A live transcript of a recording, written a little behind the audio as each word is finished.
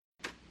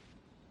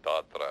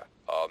Matra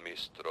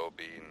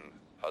Amistrobin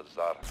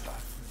Hazarta.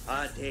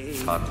 Give me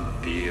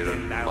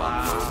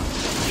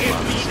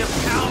the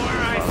power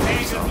I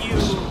beg of you!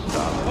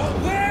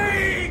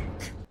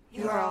 Awake!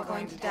 You are all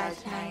going to die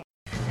tonight.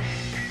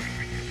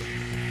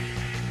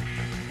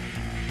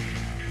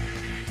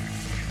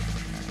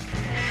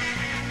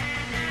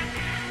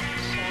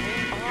 Shut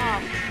it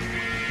off.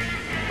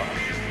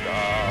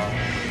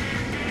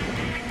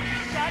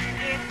 Shut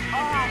it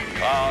off.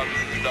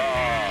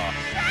 Kanda!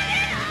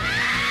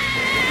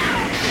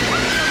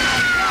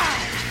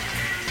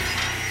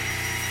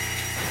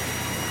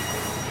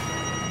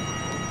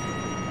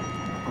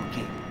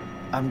 Okay,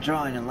 I'm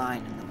drawing a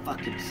line in the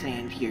fucking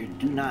sand here.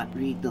 Do not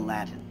read the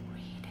Latin.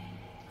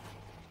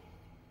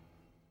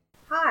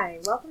 Hi,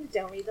 welcome to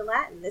Don't Read the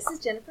Latin. This is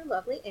Jennifer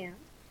Lovely and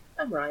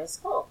I'm Ryan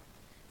Hull.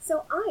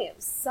 So I am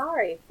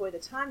sorry for the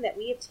time that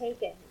we have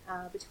taken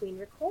between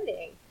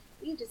recording.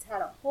 We just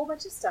had a whole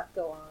bunch of stuff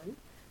go on.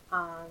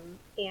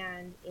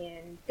 And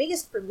in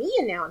biggest for me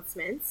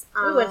announcements,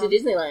 We went to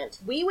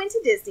Disneyland. We went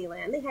to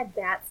Disneyland. They had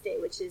Bats Day,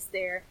 which is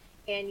their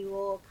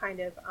annual kind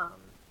of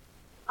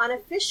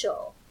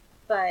unofficial,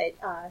 but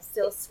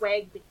still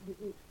swag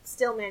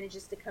still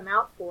manages to come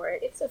out for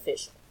it. It's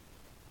official.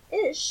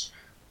 Ish.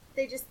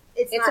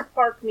 It's a not,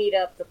 park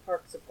meetup. The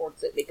park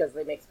supports it because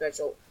they make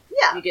special.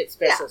 yeah. You get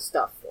special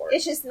stuff for it.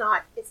 It's just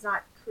not. It's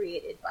not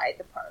created by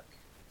the park.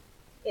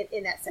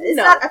 In that sense, it's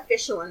No. not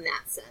official in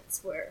that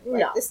sense. Where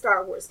No. the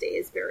Star Wars Day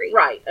is very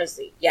Right. I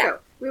see. Yeah. So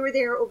we were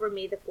there over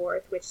May the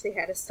 4th, which they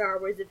had a Star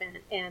Wars event,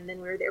 and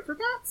then we were there for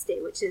Bats Day,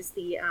 which is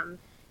the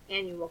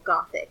annual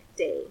Gothic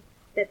Day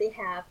that they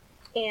have.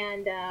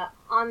 And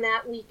on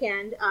that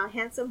weekend,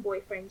 handsome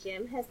boyfriend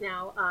Jim has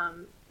now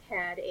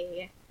had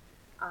a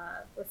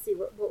let's see,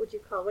 what would you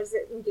call? What is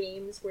it in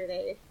games where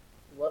they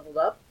Leveled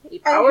up. He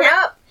powered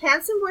up.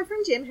 Handsome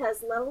boyfriend Jim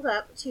has leveled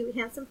up to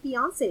handsome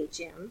fiance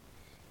Jim,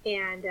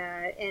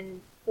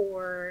 and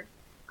for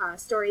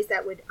stories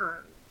that would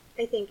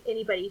I think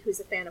anybody who's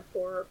a fan of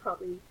horror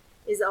probably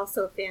is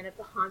also a fan of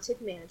the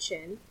Haunted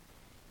Mansion,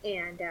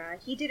 and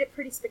he did it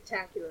pretty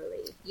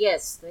spectacularly.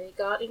 Yes, they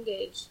got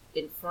engaged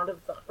in front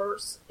of the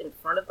hearse, in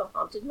front of the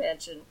Haunted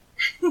Mansion.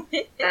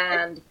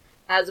 And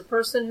as a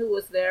person who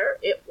was there,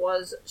 it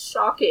was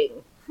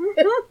shocking.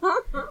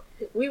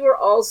 We were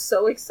all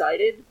so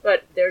excited,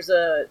 but there's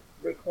a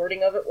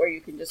recording of it where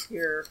you can just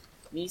hear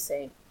me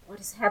saying, "What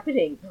is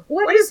happening?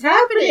 What is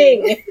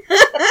happening?"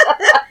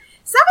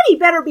 Somebody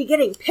better be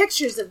getting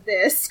pictures of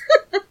this.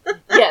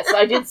 Yes,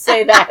 I did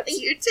say that.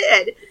 You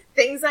did.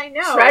 Things I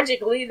know.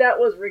 Tragically, that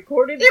was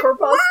recorded for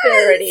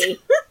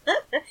posterity.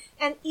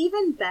 And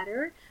even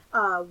better,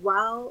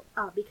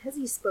 because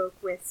he spoke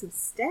with some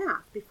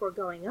staff before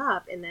going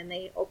up, and then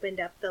they opened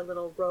up the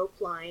little rope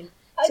line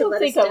I to don't let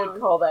think us I down. would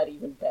call that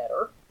even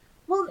better.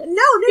 Well,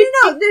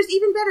 no. There's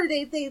even better.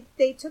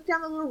 They took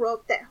down the little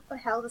rope that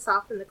held us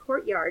off in the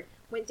courtyard,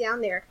 went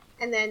down there,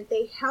 and then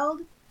they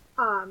held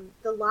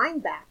the line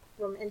back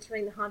from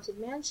entering the Haunted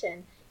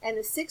Mansion. And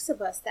the 6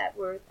 of us that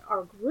were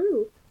our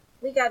group,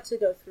 We got to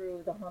go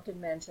through the Haunted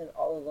Mansion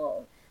all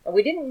alone. And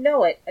we didn't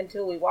know it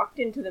until we walked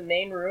into the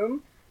main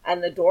room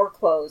and the door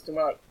closed, and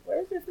we're like,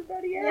 "Where's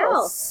everybody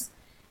else?"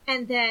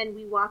 And then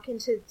we walk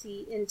into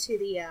the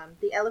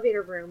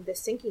elevator room, the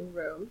sinking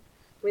room,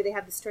 where they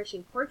have the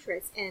stretching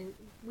portraits, and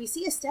we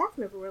see a staff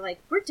member. We're like,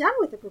 "We're done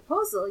with the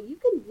proposal. You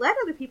can let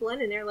other people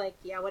in." And they're like,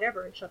 "Yeah,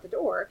 whatever," and shut the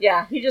door.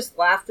 Yeah, he just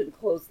laughed and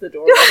closed the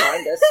door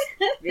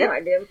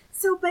behind him.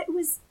 So, but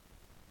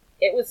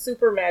It was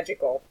super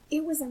magical.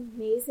 it was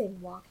amazing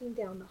walking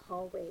down the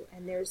hallway,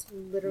 and there's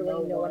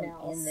literally no one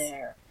else in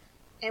there.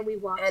 And we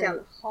walked And- down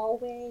the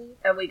hallway.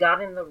 And we got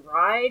in the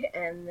ride,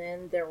 and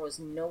then there was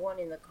no one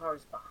in the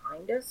cars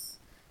behind us.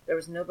 There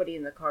was nobody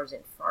in the cars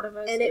in front of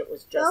us. And it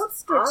was felt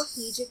just us.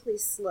 strategically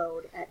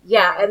slowed at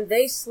Yeah, times. and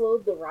they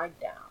slowed the ride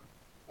down.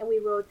 And we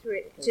rode through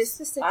it, just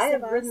the 6 I of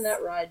have us. ridden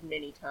that ride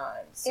many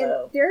times,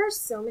 so... And there are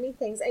so many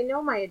things. I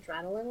know my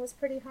adrenaline was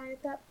pretty high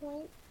at that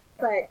point,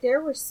 but there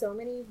were so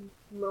many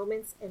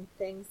moments and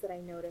things that I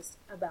noticed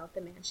about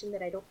the mansion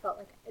that I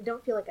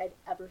don't feel like I'd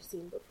ever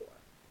seen before.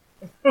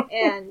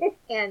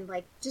 and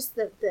like just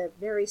the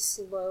very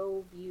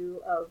slow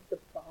view of the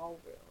ballroom.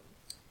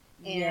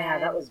 Yeah,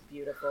 that was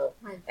beautiful.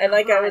 My And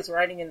like I God. was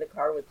riding in the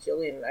car with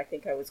Jillian, and I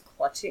think I was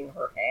clutching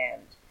her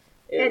hand.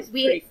 It And was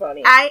pretty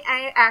funny.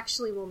 I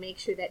actually will make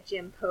sure that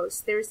Jim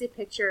posts. There's a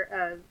picture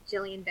of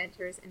Jillian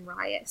Venters and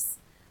Rias.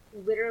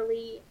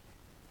 Literally,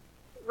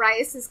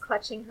 Rias is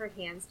clutching her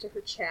hands to her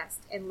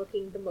chest and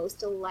looking the most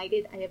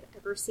delighted I have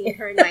ever seen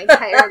her in my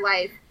entire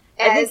life.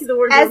 I think the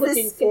word you're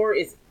looking for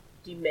is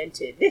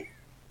demented.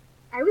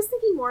 I was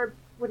thinking more,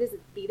 what is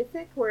it,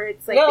 beatific? Where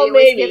it's like No, they always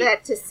maybe. give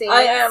that to saints.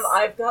 I am.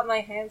 I've got my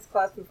hands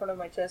clasped in front of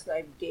my chest, and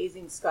I'm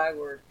gazing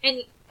skyward.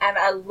 And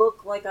I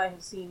look like I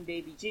have seen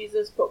baby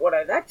Jesus, but what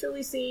I've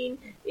actually seen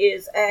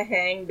is a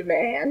hanged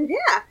man.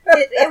 yeah,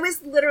 it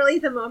was literally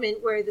the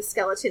moment where the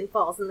skeleton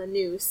falls in the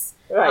noose.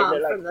 Right,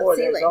 they're like, from the boy,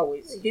 ceiling. there's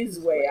always his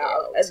way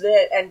out.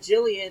 out. And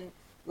Jillian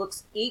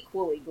looks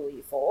equally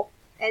gleeful.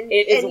 And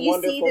It is a and you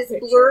see wonderful this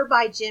picture. blur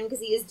by Jim because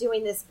he is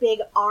doing this big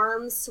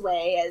arm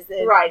sway as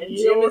the Right, and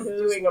Jim is nose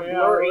doing a way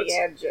blurry out.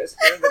 hand gesture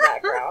in the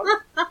background.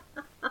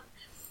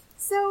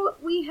 So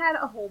we had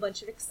a whole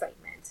bunch of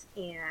excitement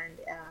and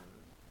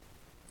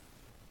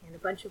a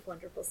bunch of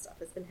wonderful stuff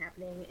has been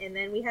happening. And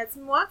then we had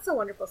some lots of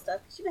wonderful stuff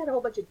because you had a whole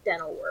bunch of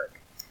dental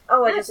work.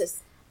 Oh,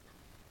 That's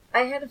I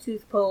had a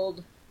tooth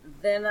pulled,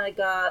 then I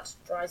got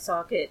dry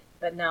socket,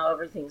 but now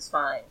everything's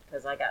fine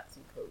because I got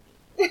some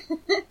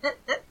Cody.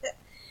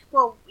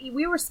 Well,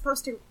 we were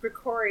supposed to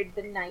record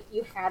the night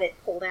you had it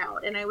pulled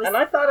out, and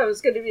I thought I was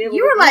going to be able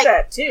You to were do like,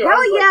 that too. hell I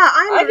was yeah,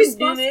 I'm I can do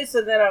responsible. this,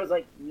 and then I was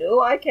like,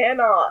 no, I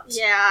cannot.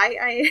 Yeah,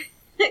 I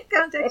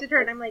contacted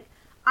her, and I'm like,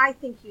 I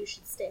think you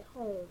should stay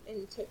home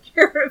and take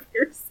care of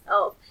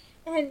yourself.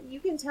 And you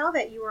can tell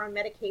that you were on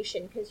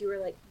medication because you were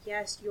like,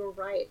 yes, you're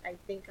right. I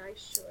think I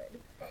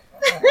should.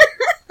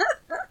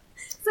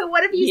 So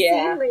what have you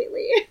Yeah. seen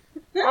lately?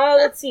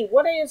 Let's see.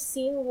 What I have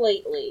seen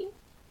lately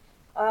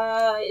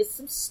is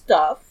some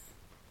stuff.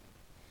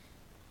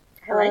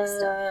 I like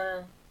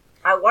stuff.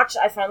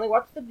 I finally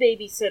watched The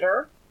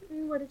Babysitter.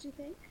 What did you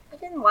think? I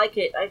didn't like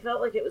it. I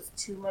felt like it was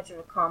too much of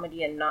a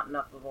comedy and not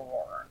enough of a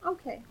horror.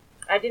 Okay.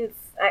 I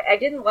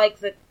didn't like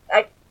the.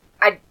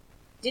 I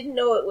didn't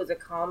know it was a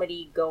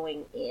comedy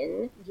going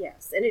in.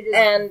 Yes, and it is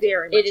And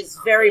very much it is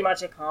very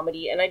much a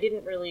comedy, and I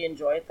didn't really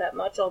enjoy it that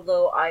much,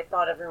 although I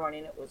thought everyone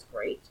in it was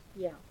great.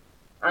 Yeah.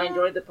 I Yeah.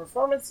 enjoyed the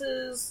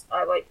performances,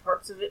 I liked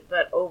parts of it,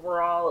 but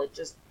overall, it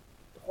just,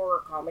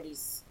 horror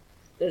comedies,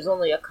 there's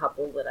only a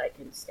couple that I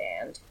can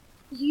stand.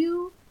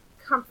 You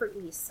comfort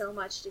me so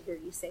much to hear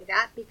you say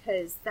that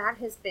because that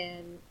has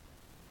been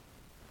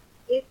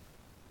it.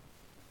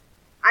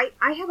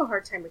 I have a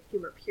hard time with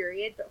humor,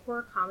 period, but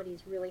horror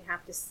comedies really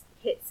have to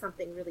hit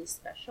something really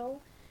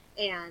special.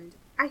 And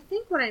I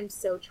think what I'm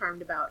so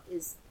charmed about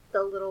is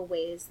the little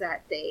ways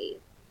that they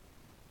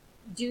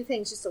do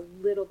things just a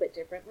little bit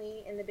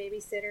differently in The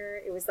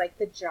Babysitter. It was like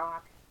the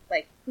jock,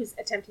 like, who's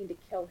attempting to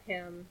kill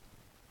him,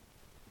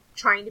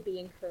 trying to be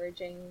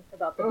encouraging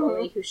about the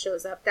bully who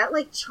shows up. That,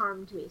 like,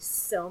 charmed me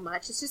so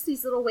much. It's just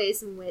these little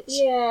ways in which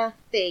Yeah.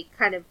 they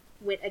kind of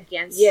went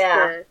against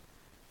Yeah.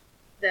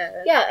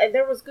 the Yeah, and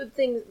there was good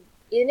things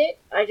in it,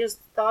 I just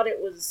thought it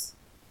was,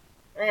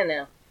 I don't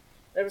know,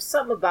 there was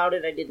something about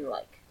it I didn't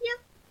like.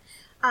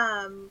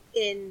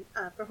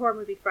 For Horror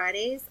Movie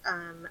Fridays,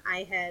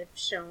 I have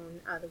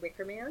shown The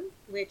Wicker Man,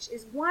 which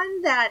is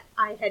one that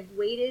I had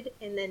waited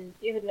and then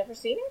You had never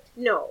seen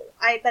it?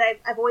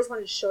 I've always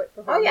wanted to show it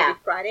for Horror Oh, yeah. Movie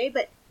Friday,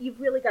 but you've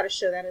really got to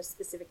show that at a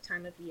specific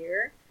time of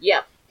year.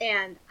 Yeah.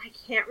 And I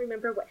can't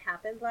remember what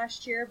happened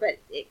last year, but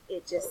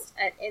it just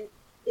and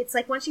it's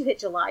like once you hit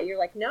July, you're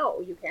like, no,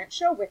 you can't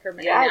show Wicker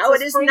Man Yeah, now.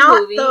 it's It a is spring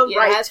not movie. the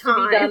right It has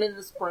time. to be done in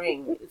the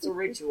spring. It's a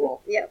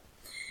ritual. Yep.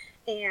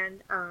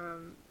 And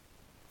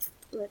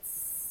let's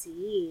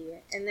see.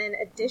 And then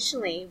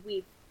additionally,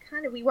 we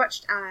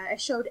watched. I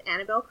showed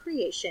Annabelle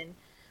Creation,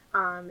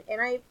 and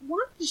I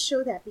wanted to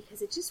show that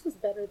because it just was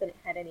better than it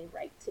had any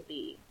right to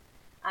be.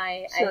 Sure.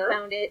 I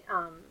found it.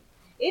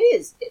 It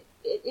is. It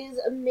is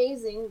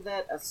amazing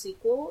that a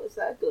sequel is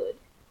that good.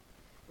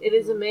 It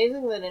is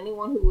amazing that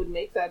anyone who would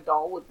make that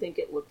doll would think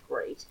it looked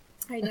great.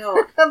 I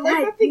know. I'm like,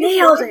 I I think it's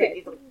nailed perfect. it.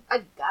 He's like, I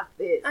got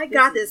this. I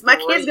got is this. My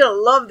great. kid's gonna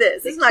love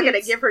this. This is not gonna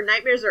kids- give her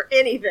nightmares or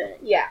anything.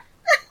 Yeah.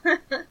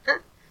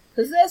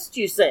 Possessed,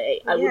 you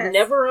say? I would Yes.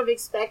 never have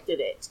expected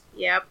it.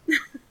 Yep.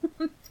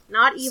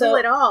 Not evil So,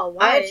 at all.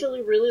 Why? I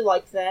actually really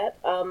like that.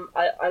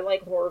 I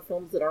like horror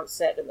films that aren't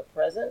set in the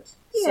present. So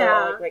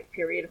Yeah. I like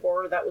period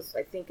horror. That was,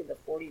 I think, in the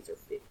 40s or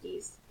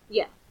 50s.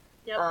 Yeah.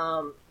 Yep.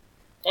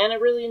 And I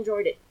really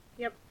enjoyed it.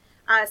 Yep.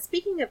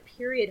 Speaking of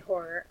period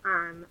horror,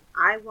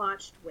 I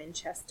watched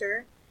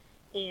Winchester,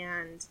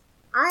 and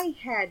I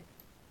had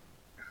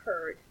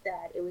heard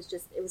that it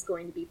was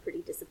going to be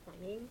pretty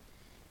disappointing,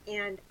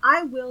 and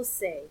I will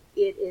say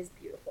it is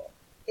beautiful.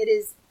 It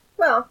is.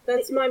 Well,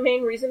 that's my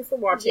main reason for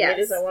watching Yes.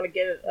 it, is I want to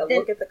get a Then-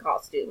 look at the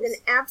costumes. Then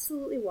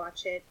absolutely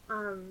watch it.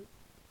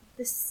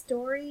 The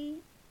story,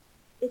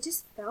 it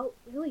just felt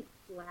really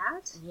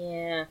flat.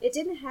 Yeah. It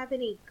didn't have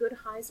any good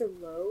highs or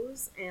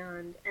lows,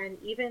 and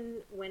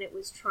even when it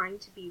was trying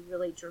to be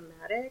really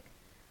dramatic,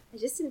 I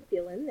just didn't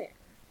feel in there.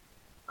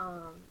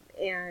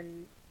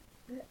 And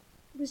it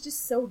was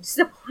just so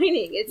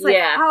disappointing. It's like,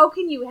 Yeah. how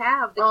can you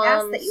have the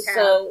cast that you have?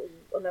 So,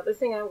 another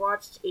thing I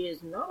watched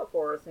is not a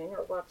horror thing.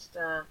 I watched,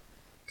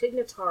 Tig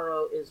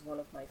Notaro is one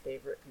of my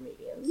favorite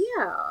comedians.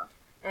 Yeah.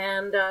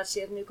 And she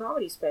had a new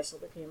comedy special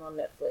that came on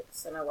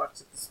Netflix, and I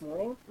watched it this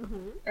morning,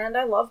 Mm-hmm. and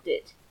I loved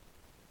it.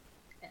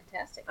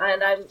 Fantastic.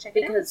 And I'll have I'm to check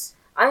it out. because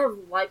I have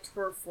liked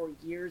her for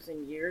years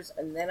and years,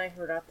 and then I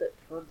heard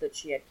that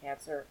she had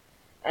cancer,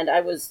 and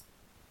I was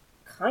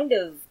kind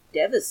of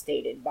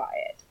devastated by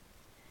it.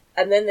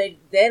 And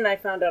then I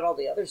found out all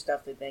the other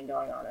stuff that'd been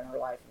going on in her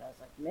life, and I was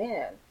like,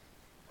 man,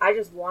 I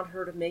just want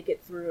her to make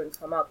it through and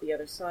come out the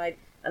other side.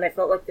 And I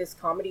felt like this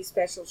comedy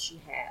special she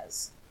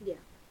has. Yeah.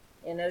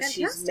 You know, she's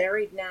Fantastic.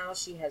 married now.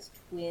 She has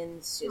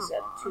twins. She's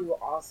got Aw. two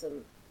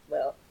awesome.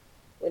 Well,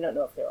 we don't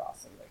know if they're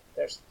awesome. They're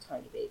there's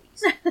tiny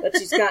babies. But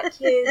she's got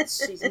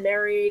kids, she's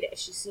married,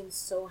 she seems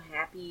so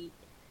happy,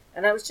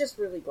 and I was just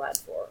really glad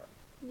for her.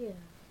 Yeah.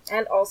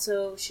 And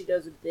also, she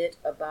does a bit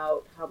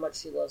about how much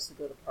she loves to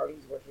go to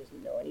parties where she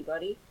doesn't know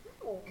anybody.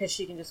 Because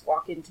she can just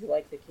walk into,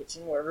 like, the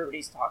kitchen where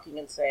everybody's talking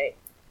and say,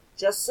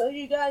 "Just so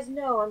you guys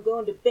know, I'm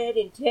going to bed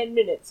in 10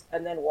 minutes,"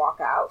 and then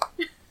walk out.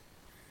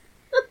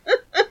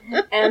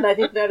 And I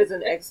think that is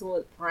an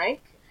excellent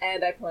prank,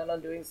 and I plan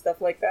on doing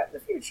stuff like that in the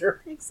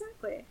future.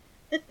 Exactly.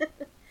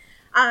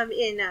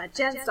 In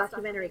Jen's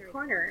documentary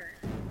corner,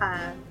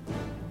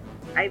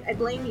 I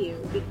blame you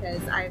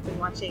because I've been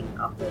watching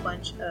a whole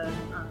bunch of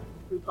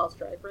RuPaul's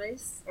Drag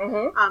Race.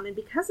 Mm-hmm. And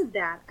because of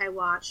that, I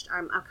watched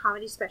a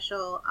comedy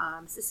special,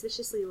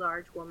 Suspiciously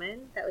Large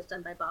Woman, that was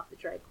done by Bob the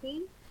Drag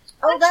Queen.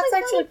 Oh, that's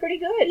actually pretty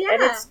good. Yeah,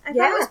 and I thought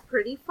it was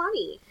pretty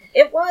funny.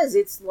 It was.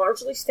 It's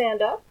largely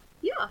stand-up.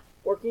 Yeah.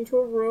 Working to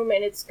a room,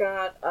 and it's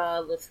got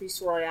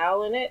Latrice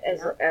Royale in it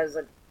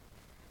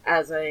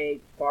as a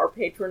bar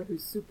patron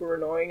who's super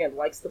annoying and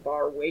likes the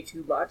bar way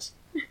too much.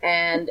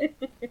 And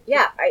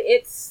yeah,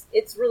 it's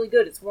really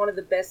good. It's one of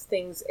the best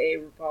things a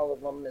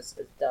RuPaul alumnus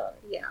has done.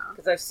 Yeah,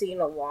 because I've seen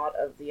a lot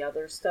of the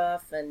other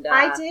stuff, and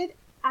I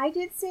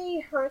did see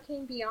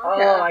Hurricane Bianca.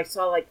 Oh, I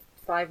saw like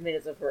 5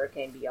 minutes of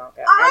Hurricane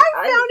Bianca. I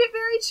found it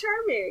very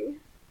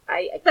charming.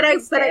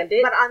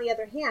 But on the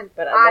other hand,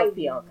 I love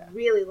Bianca.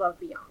 Really love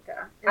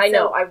Bianca. And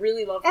I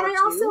really love her and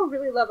too. I also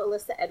really love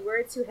Alyssa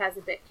Edwards, who has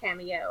a bit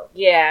cameo.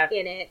 Yeah.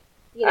 In it.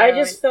 You know, I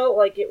just felt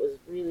like it was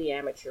really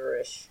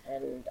amateurish,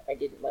 and I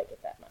didn't like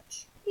it that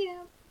much.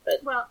 Yeah.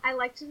 But well, I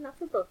liked it enough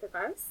for both of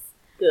us.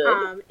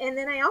 Good. And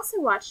then I also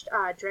watched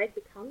Drag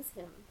Becomes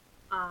Him,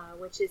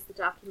 which is the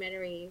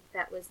documentary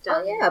that was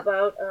done. Oh yeah,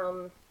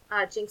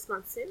 about Jinx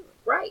Monsoon.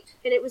 Right.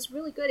 And it was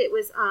really good. It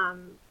was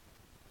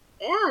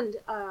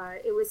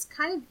it was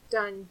kind of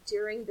done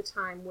during the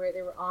time where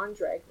they were on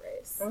Drag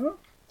Race. Mm-hmm.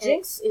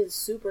 Jinx is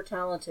super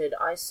talented.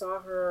 I saw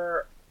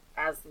her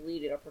as the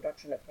lead in a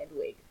production of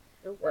Hedwig.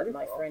 That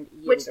my friend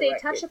Ian which directed.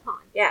 they touch upon.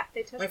 Yeah,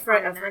 they touch a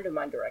friend of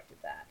mine directed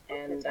that,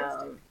 and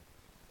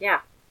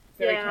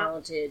very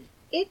talented.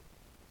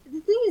 The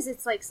thing is,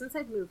 it's like since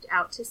I've moved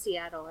out to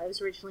Seattle, I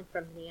was originally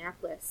from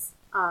Minneapolis.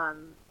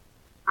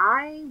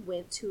 I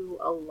went to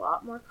a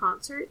lot more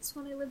concerts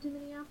when I lived in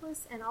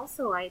Minneapolis, and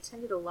also I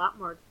attended a lot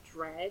more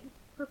drag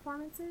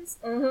performances.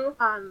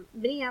 Mm-hmm.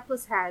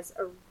 Minneapolis has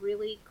a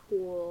really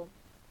cool.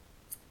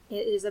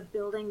 It is a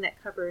building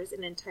that covers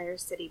an entire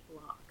city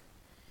block.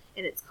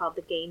 And it's called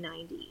the Gay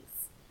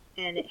 90s.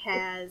 And it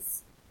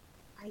has,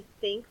 I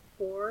think,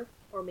 4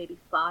 or maybe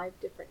 5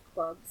 different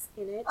clubs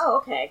in it. Oh,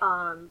 okay.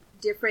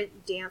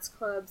 Different dance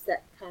clubs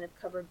that kind of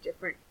cover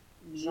different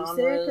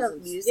genres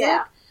music.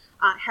 Yeah.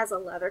 It has a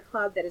leather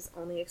club that is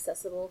only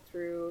accessible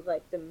through,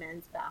 like, the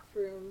men's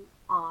bathroom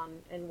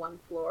in one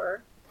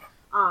floor.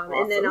 Awesome.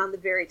 And then on the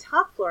very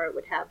top floor, it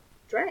would have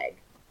drag.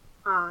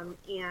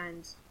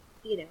 And...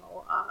 You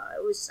know, I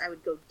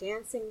would go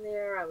dancing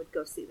there. I would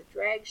go see the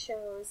drag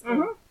shows.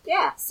 Mm-hmm.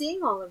 Yeah.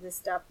 Seeing all of this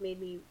stuff made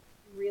me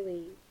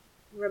really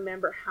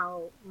remember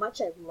how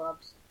much I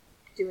loved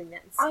doing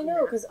that. I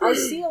know, because I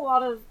see a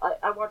lot of...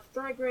 I watch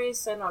Drag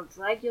Race, and on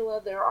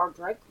Dragula, there are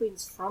drag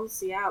queens from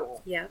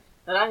Seattle. Yeah.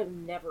 That I have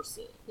never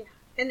seen. Yeah.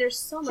 And there's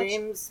so much...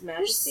 James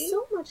Majesty? There's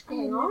so much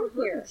going on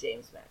here.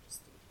 James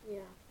Majesty.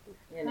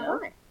 Yeah. You know?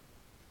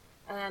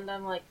 And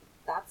I'm like,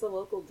 that's a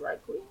local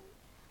drag queen?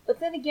 But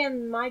then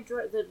again,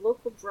 the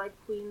local drag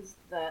queens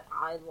that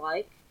I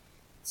like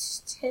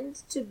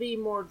tend to be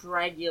more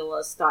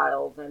Dragula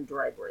style than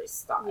Drag Race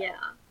style.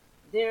 Yeah.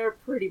 They're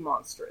pretty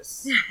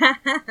monstrous. Well,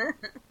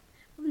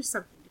 there's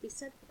something to be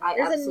said for that.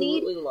 I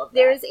absolutely love that.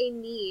 There is a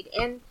need,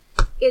 and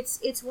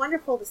it's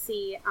wonderful to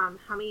see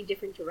how many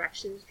different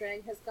directions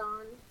drag has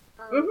gone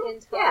in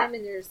time,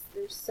 and there's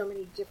so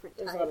many different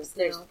types.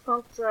 There's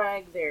punk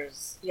drag,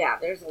 there's a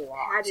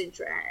lot. Pageant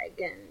drag,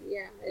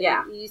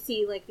 and you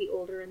see like the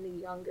older and the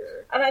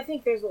younger. And I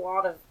think there's a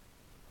lot of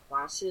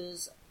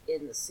clashes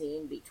in the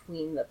scene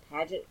between the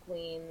pageant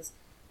queens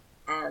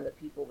and the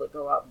people that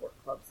go out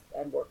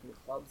and work in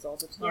clubs all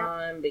the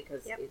time,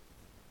 because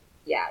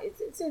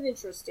it's an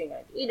interesting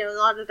idea. You know, a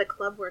lot of the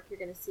club work you're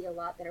going to see a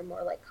lot that are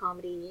more like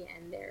comedy,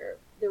 and they're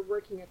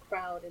working a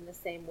crowd in the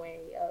same way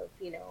of,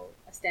 you know,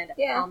 a stand-up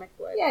comic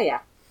would.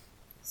 Yeah.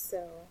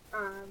 So,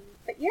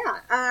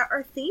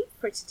 our theme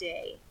for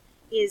today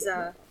is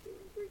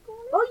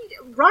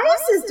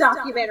Rice's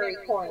documentary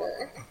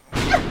corner.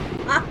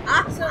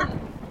 So,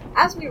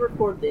 as we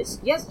record this,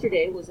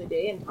 yesterday was a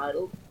day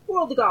entitled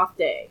World Goth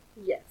Day.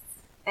 Yes.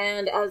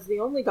 And as the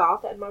only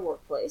goth at my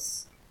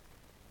workplace,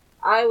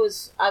 I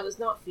was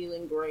not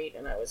feeling great,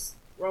 and I was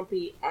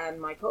grumpy,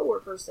 and my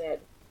coworker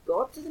said,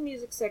 go up to the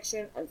music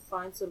section and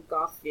find some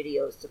goth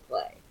videos to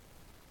play.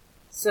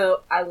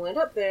 So I went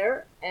up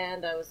there,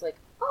 and I was like,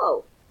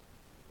 oh,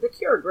 The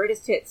Cure,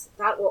 Greatest Hits.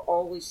 That will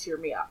always cheer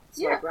me up.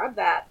 So I grabbed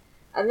that,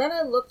 and then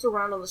I looked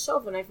around on the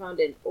shelf, and I found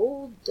an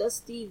old,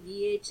 dusty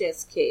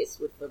VHS case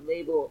with the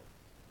label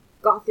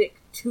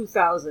Gothic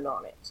 2000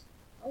 on it.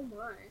 Oh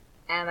my.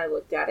 And I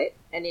looked at it,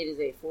 and it is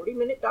a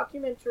 40-minute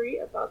documentary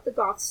about the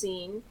goth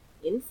scene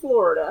in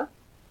Florida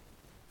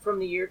from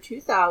the year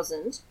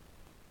 2000,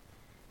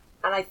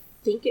 and I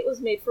think it was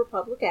made for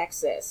public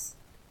access.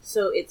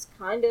 So it's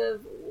kind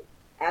of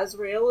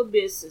Azrael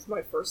Abyss is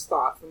my first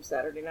thought from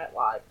Saturday Night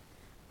Live,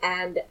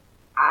 and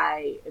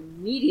I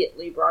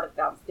immediately brought it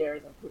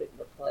downstairs and put it in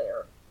the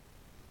player.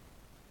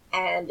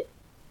 And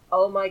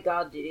oh my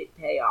god, did it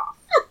pay off.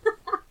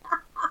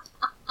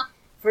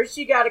 First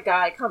you got a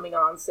guy coming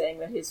on saying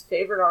that his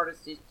favorite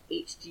artist is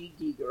H.G.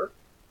 Giger.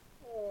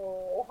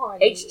 Oh,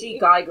 honey. H.G.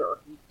 Geiger.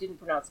 You didn't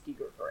pronounce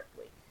Giger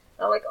correctly.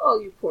 And I'm like, oh,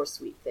 you poor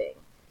sweet thing.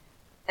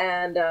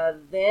 And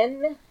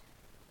then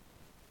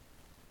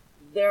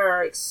there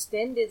are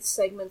extended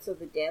segments of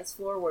the dance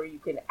floor where you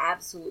can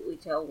absolutely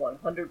tell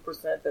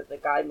 100% that the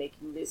guy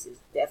making this is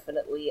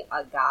definitely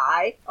a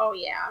guy. Oh,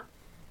 yeah.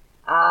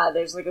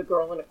 There's like a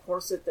girl in a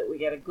corset that we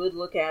get a good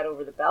look at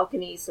over the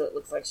balcony, so it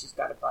looks like she's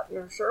got a button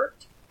in her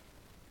shirt.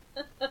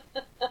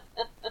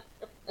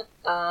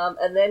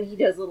 And then he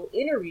does little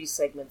interview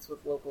segments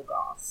with local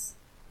goths.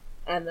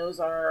 And those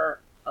are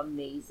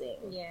amazing.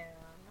 Yeah.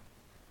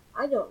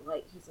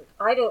 He's like,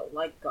 I don't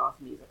like goth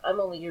music. I'm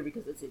only here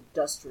because it's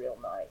industrial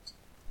night,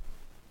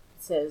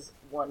 says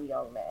one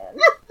young man.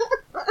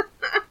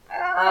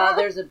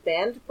 There's a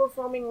band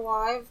performing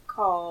live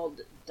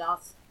called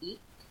Das Ich,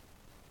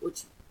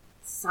 which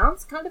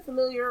sounds kind of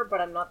familiar,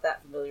 but I'm not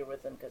that familiar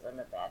with them because I'm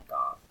a bad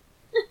goth.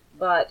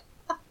 But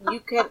you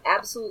can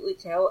absolutely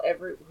tell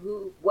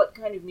what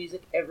kind of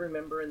music every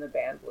member in the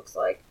band looks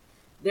like.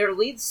 Their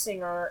lead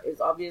singer is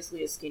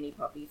obviously a Skinny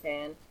Puppy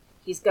fan.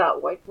 He's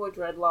got white boy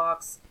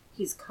dreadlocks.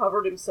 He's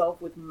covered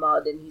himself with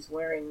mud, and he's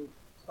wearing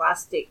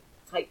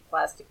tight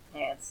plastic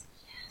pants.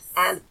 Yes.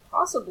 And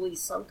possibly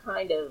some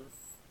kind of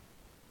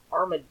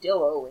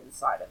armadillo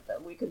inside of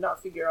them. We could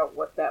not figure out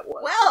what that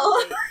was.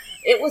 Well,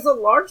 it was a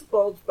large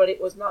bulge, but it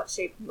was not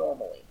shaped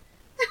normally.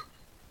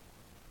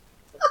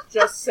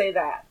 Just say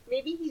that.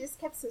 maybe he just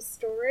kept some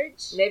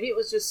storage. Maybe it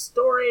was just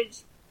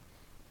storage.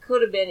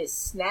 Could have been his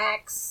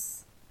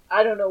snacks.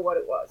 I don't know what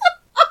it was.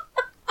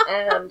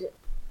 And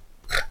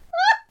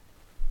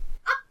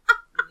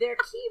their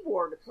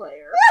keyboard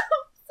player.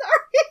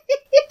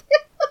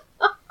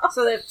 Sorry.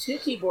 So they have two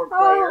keyboard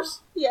players.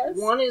 Oh, yes.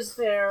 One is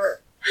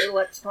their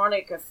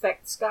electronic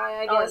effects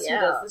guy, I guess, yeah.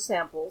 who does the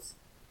samples.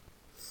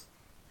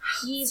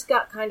 He's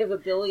got kind of a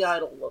Billy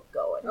Idol look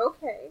going.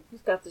 Okay.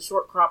 He's got the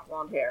short crop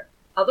blonde hair.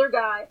 Other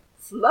guy,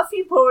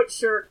 fluffy poet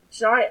shirt,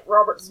 giant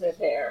Robert Smith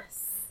hair.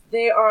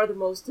 They are the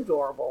most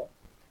adorable.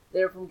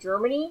 They're from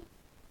Germany,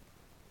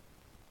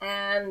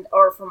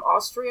 or from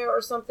Austria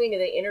or something,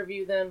 and they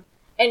interview them.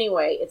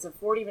 Anyway, it's a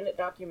 40-minute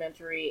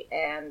documentary,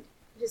 and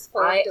Just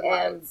full of I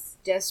am delights.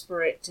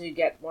 desperate to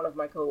get one of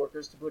my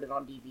coworkers to put it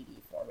on DVD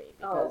for me,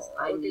 because Oh,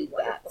 that I would be need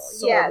that wonderful.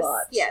 so Yes,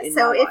 much. yes. in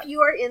So my if life. you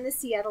are in the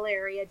Seattle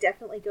area,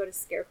 definitely go to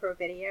Scarecrow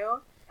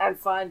Video. And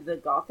find the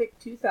Gothic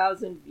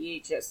 2000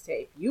 VHS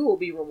tape, you will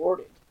be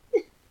rewarded.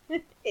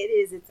 It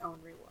is its own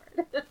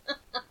reward.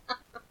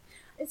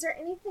 Is there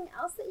anything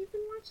else that you've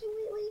been watching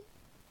lately?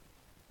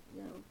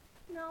 No.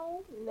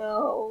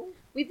 No.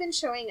 We've been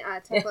showing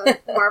Tessa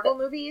Marvel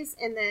movies,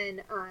 and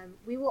then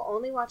we will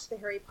only watch the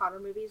Harry Potter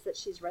movies that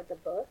she's read the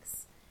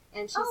books.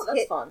 And she's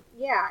That's fun.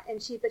 Yeah,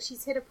 but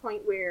she's hit a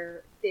point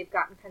where they've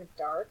gotten kind of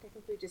dark. I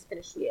think we just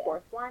finished the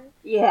fourth one.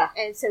 Yeah.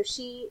 And so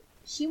she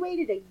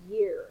waited a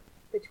year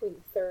between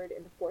the third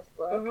and the fourth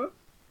book, Mm-hmm.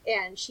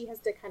 and she has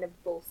to kind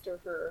of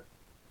bolster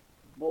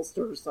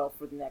Bolster herself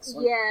for the next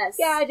one. Yes.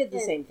 Yeah, I did the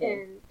same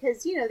thing.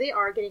 Because, they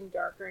are getting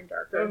darker and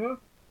darker.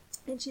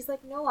 Mm-hmm. And she's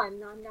like, no, I'm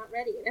not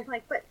ready. And I'm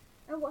like, but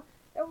I want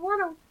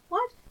to,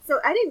 what? So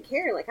I didn't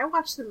care. Like, I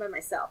watched them by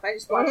myself. I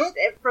just watched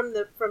it from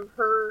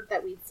her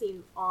that we'd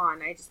seen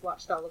on. I just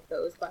watched all of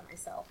those by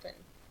myself. And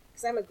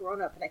because I'm a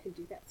grown-up and I can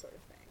do that sort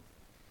of thing.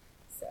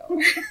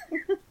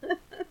 So.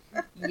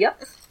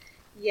 Yep.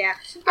 Yeah.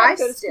 I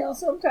go to school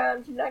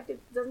sometimes.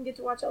 Doesn't get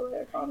to watch all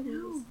their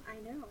comedies. I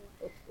know.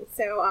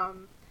 So,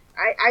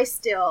 I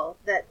still,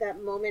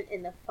 that moment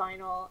in the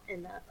final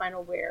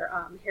where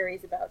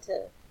Harry's about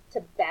to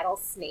battle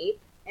Snape,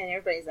 and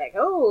everybody's like,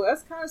 oh,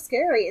 that's kind of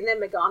scary. And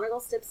then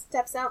McGonagall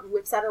steps out and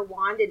whips out her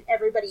wand, and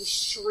everybody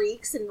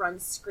shrieks and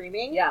runs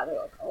screaming. Yeah, they're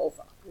like, oh,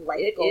 fuck. Life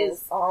It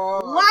is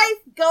on.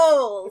 Life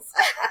goals!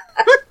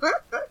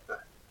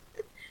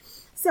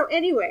 So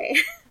anyway,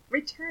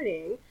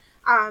 returning,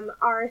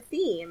 our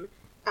theme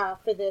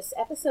for this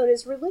episode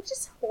is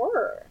religious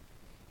horror.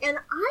 And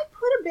I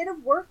put a bit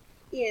of work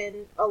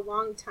in a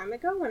long time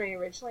ago when I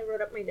originally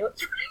wrote up my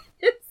notes for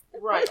this.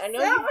 Right, I know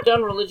you've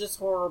done religious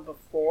horror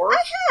before.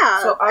 I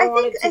have. So I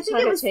wanted to think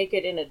kind of take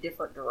it in a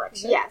different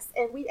direction. Yes,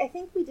 and I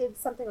think we did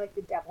something like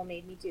The Devil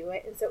Made Me Do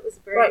It, and so it was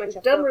very much you've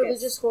a done focus.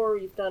 religious horror,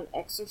 you've done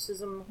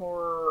exorcism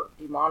horror,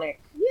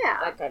 demonic, Yeah.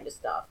 that kind of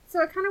stuff. So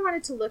I kind of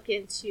wanted to look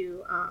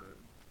into a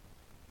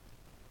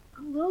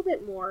little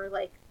bit more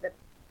like the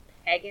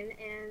pagan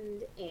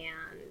end,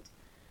 and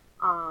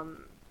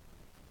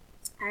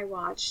I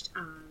watched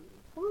a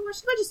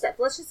bunch of stuff.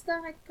 Let's just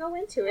go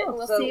into it, and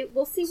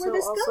we'll see where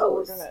this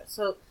goes.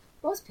 So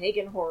most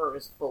pagan horror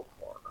is folk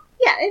horror.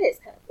 Yeah, it is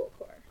kind of folk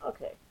horror.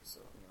 Okay, so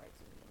let me write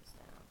some names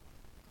down.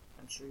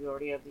 I'm sure you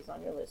already have these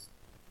on your list.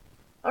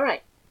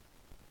 Alright.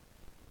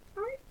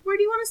 All right, where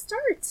do you want to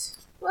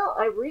start? Well,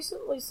 I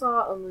recently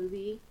saw a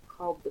movie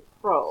called The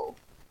Crow.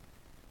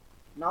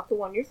 Not the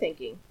one you're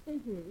thinking.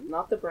 Mm-hmm.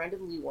 Not the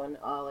Brandon Lee one.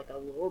 Like a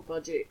lower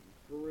budget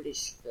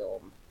British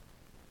film.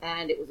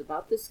 And it was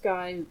about this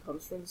guy who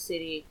comes from the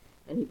city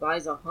and he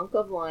buys a hunk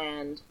of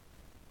land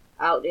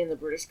out in the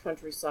British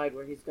countryside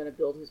where he's going to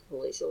build his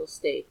palatial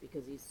estate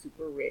because he's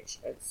super rich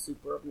and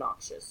super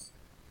obnoxious.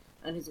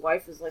 And his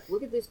wife is like,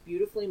 look at this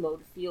beautifully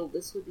mowed field.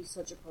 This would be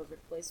such a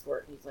perfect place for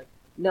it. And he's like,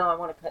 no, I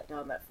want to cut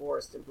down that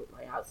forest and put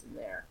my house in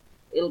there.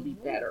 It'll be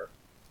better.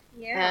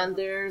 Yeah. And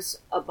there's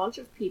a bunch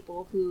of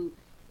people who,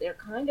 they're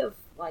kind of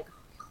like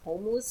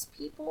homeless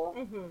people.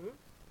 Mm-hmm.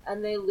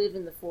 And they live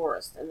in the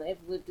forest. And they've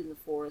lived in the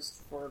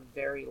forest for a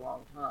very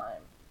long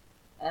time.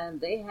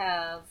 And they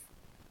have,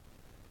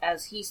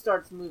 as he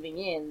starts moving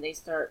in, you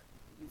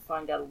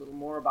find out a little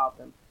more about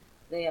them.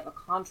 They have a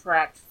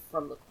contract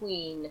from the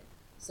Queen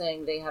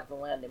saying they have the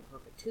land in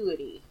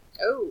perpetuity.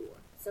 Oh,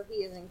 so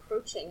he is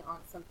encroaching on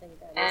something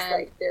that is And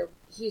like their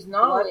he's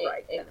not only blood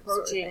right kind of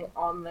encroaching sort of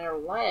on their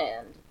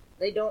land,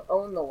 they don't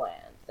own the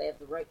land. They have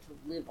the right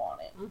to live on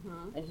it.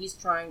 Mm-hmm. And he's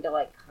trying to,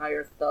 like,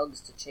 hire thugs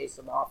to chase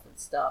them off and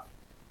stuff.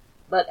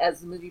 But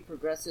as the movie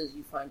progresses,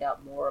 you find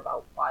out more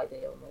about why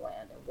they own the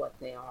land and what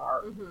they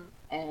are. Mm-hmm.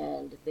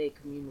 And they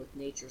commune with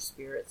nature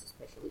spirits,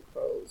 especially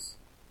crows.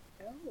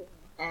 Oh.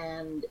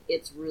 And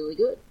it's really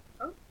good.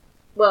 Oh.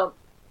 Well,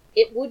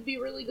 it would be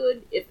really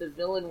good if the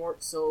villain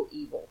weren't so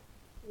evil.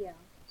 Yeah.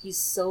 He's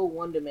so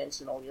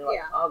one-dimensional. You're like,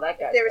 Yeah. oh, that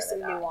guy's There was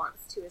gonna some die.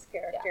 nuance to his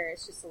character.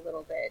 It's just a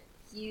little bit.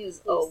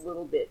 He's a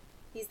little bit...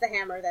 He's the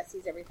hammer that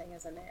sees everything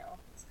as a nail.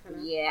 It's kind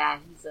of. Yeah,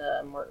 he's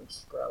a Martin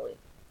Shkreli.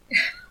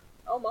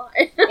 Oh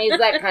my. He's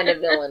that kind of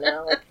villain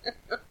now. Like,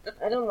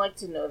 I don't like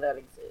to know that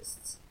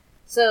exists.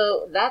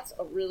 So, that's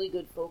a really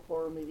good folk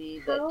horror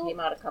movie that came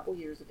out a couple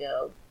years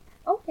ago.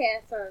 Okay,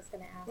 that's what I was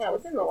going to ask. Yeah,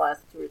 within the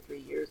last 2 or 3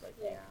 years, I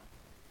think.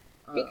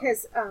 Yeah.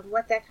 Because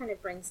what that kind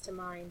of brings to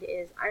mind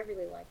is I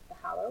really like The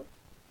Hollow,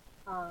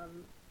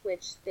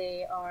 which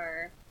they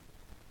are.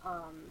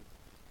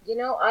 You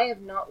know, I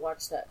have not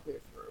watched that clear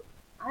through.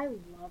 I love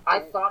it. I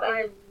thought I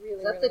had. really,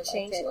 Is that really the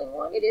Changeling liked it.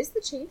 one? It is the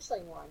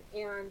Changeling one,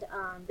 and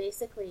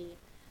basically,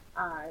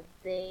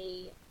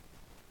 they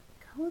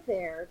go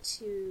there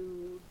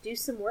to do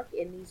some work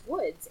in these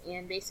woods,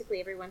 and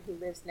basically everyone who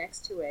lives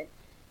next to it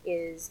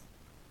is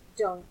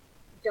don't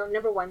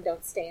number one,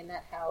 don't stay in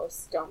that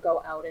house, don't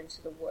go out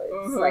into the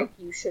woods, like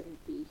you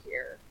shouldn't be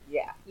here.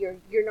 Yeah.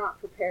 You're not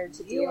prepared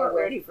to deal You aren't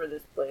with. ready for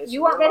this place.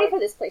 You aren't ready like, for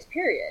this place.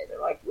 Period. They're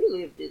like, we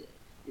lived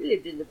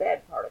in the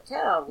bad part of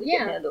town. We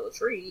can handle a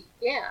tree.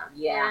 Yeah.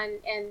 Yeah.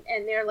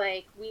 And they're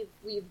like,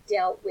 we've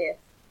dealt with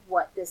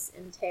what this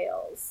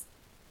entails,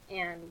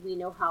 and we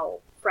know how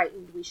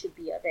frightened we should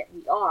be of it.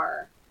 We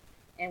are,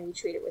 and we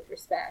treat it with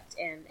respect,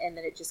 and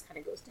then it just kind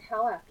of goes to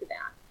hell after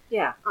that.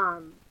 Yeah.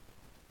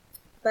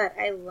 But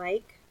I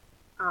like,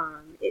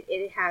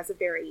 it has a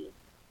very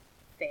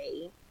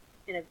fae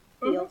and a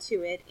feel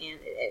to it, and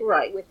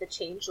it with the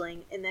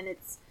Changeling, and then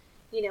it's,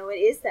 it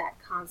is that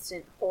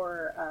constant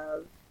horror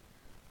of,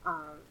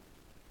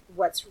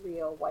 what's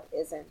real, what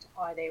isn't,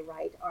 are they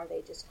right, are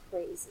they just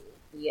crazy?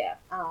 Yeah.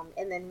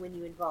 And then when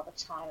you involve a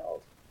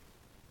child,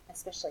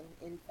 especially an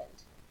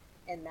infant,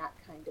 and that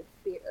kind of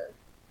fear,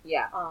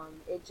 yeah,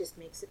 it just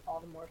makes it all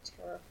the more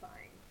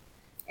terrifying.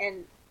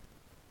 And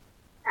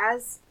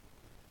as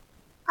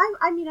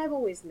I've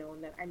always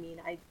known that.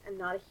 I'm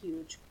not a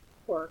huge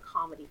horror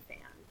comedy fan,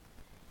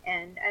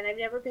 and I've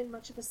never been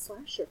much of a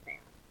slasher fan.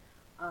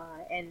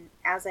 And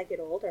as I get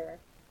older,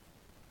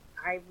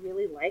 I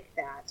really like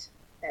that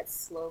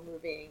slow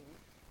moving.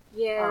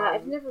 Yeah,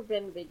 I've never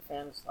been a big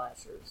fan of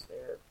slashers.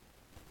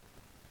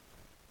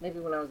 Maybe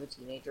when I was a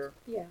teenager.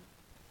 Yeah,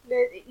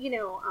 there's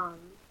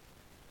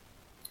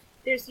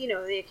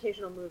the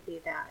occasional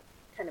movie that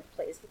kind of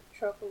plays with the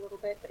trope a little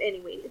bit, but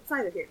anyway, it's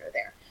neither here nor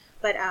there.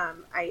 But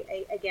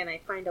I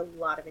find a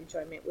lot of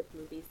enjoyment with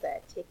movies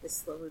that take this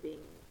slow moving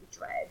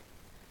dread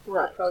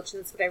approach,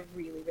 and that's what I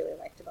really, really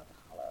liked about The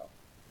Hollow.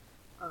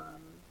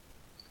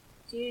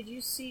 Did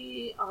you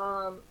see?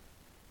 Well,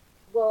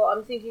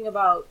 I'm thinking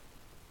about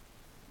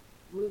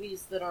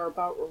movies that are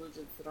about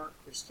religions that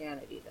aren't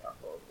Christianity, that are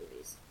horror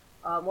movies.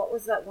 What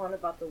was that one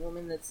about the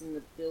woman that's in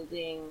the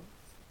building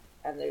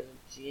and there's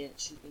a giant?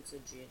 She thinks a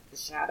giant. The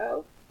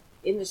Shadow.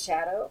 In the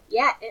Shadow?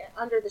 Yeah,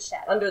 Under the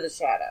Shadow. Under the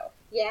Shadow.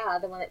 Yeah,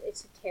 the one that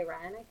it's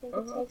Tehran, I think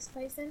it takes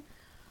place in.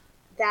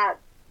 That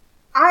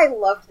I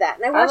loved that,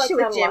 and I watched it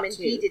with Jim, and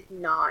he did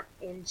not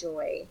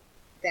enjoy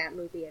that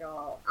movie at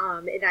all.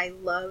 And I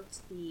loved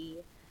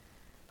the,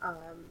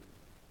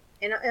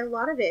 and a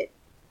lot of it,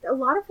 a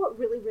lot of what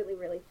really, really,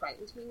 really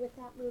frightened me with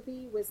that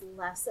movie was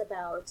less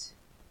about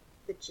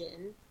the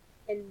jinn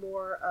and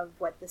more of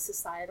what the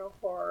societal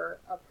horror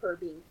of her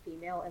being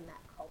female in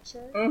that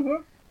culture.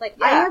 Mm-hmm. Like,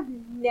 I have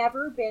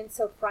never been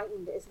so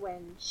frightened as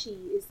when she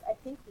is, I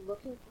think,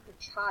 looking for her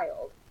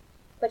child,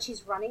 but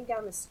she's running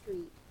down the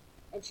street,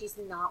 and she's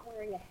not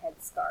wearing a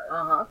headscarf.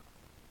 Uh-huh.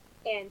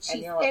 And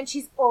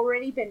she's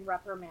already been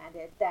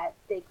reprimanded that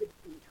they could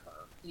beat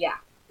her. Yeah.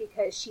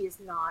 because she is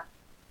not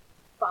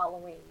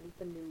following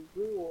the new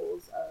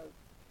rules of,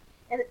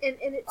 and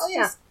it's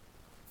just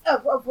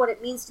of what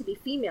it means to be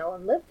female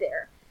and live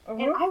there.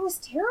 Mm-hmm. And I was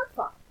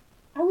terrified.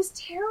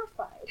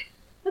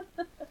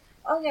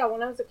 Oh, yeah,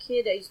 when I was a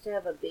kid, I used to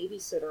have a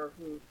babysitter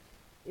who,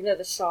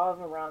 the Shah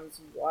of Iran's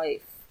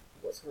wife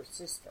was her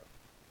sister.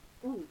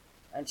 Ooh.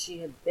 And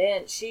she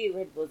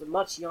was a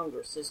much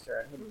younger sister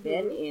and had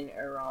been in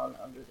Iran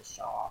under the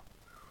Shah.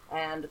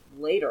 And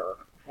later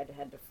had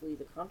to flee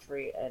the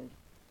country. And,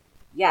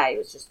 yeah, it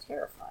was just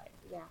terrifying.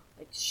 Yeah.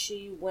 Like,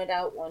 she went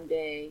out one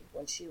day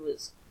when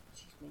she's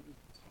maybe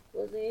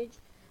Tekla's age,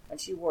 and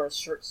she wore a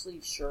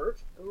shirt-sleeve shirt.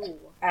 Ooh.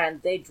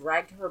 And they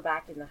dragged her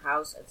back in the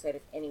house and said,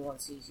 if anyone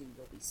sees you,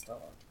 you'll be stoned.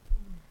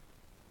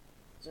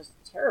 Just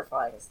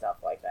terrifying stuff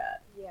like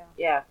that. Yeah.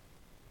 Yeah.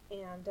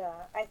 And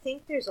I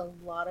think there's a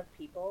lot of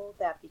people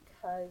that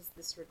because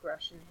this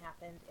regression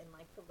happened in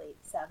like the late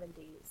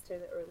 70s to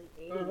the early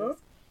 80s,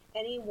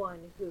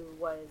 anyone who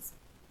was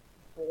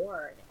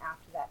born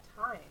after that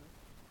time,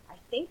 I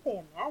think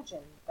they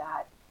imagine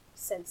that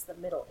since the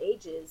Middle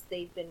Ages,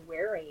 they've been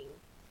wearing,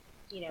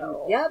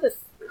 the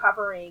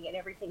covering and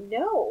everything.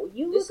 No,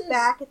 you look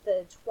back at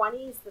the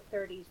 20s, the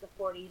 30s, the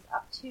 40s,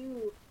 up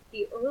to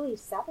the early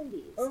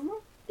 70s.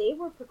 They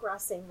were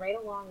progressing right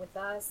along with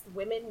us.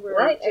 Women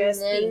were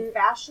just being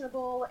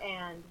fashionable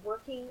and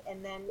working,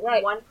 and then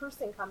one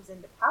person comes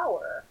into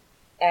power.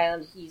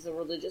 And he's a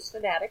religious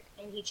fanatic.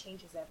 And he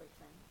changes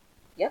everything.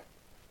 Yep.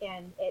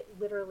 And it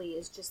literally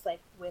is just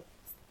like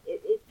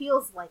it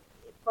feels like,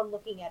 from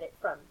looking at it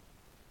from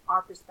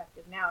our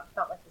perspective now,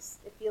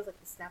 it feels like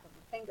the snap of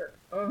a finger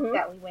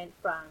that we went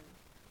from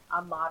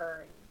a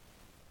modern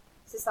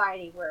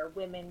society where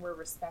women were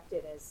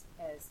respected as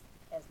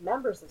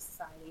members of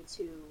society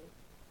to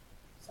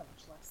so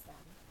much less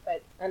than.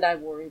 And I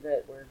worry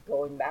that we're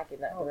going back in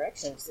that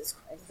direction. Jesus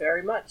Christ.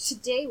 Very much.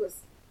 Today was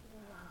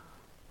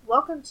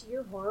welcome to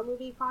your horror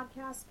movie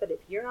podcast, but if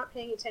you're not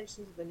paying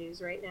attention to the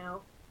news right now,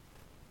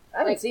 I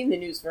haven't seen the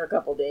news for a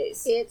couple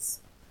days.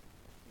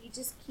 You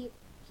just keep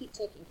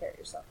taking care of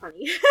yourself,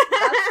 honey.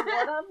 That's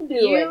what I'm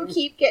doing. You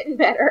keep getting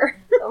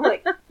better. I'm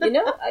like,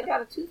 I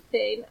got a tooth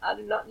pain. I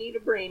do not need a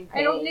brain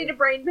pain. I don't need a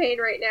brain pain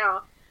right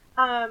now.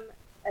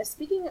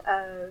 Speaking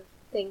of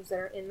things that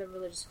are in the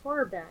religious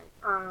horror bent,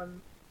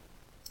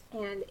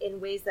 and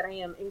in ways that I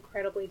am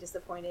incredibly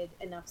disappointed,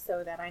 enough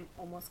so that I'm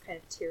almost kind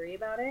of teary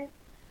about it,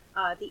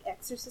 the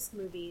Exorcist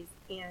movies,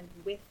 and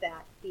with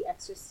that, the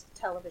Exorcist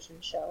television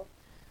show.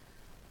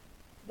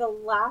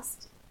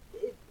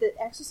 The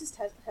Exorcist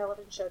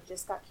television show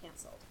just got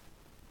canceled,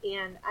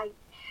 and I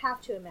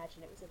have to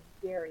imagine it was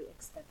a very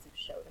expensive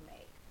show to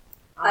make.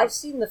 I've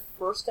seen the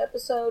first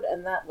episode,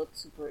 and that looked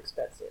super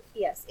expensive.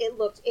 Yes,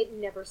 it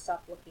never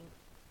stopped looking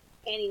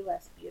any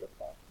less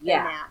beautiful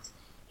than that.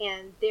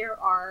 And there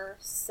are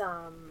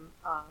some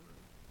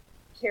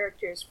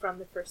characters from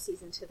the first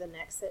season to the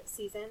next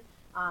season,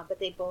 but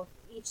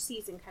each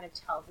season kind of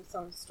tells its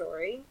own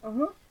story.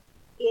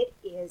 It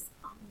is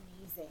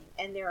amazing,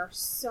 and there are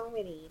so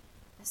many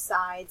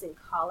asides and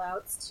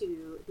call-outs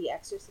to The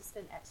Exorcist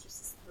and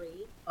Exorcist 3.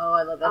 Oh,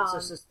 I love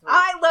Exorcist 3.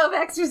 I love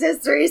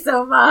Exorcist 3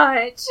 so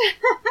much.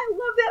 I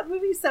love that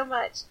movie so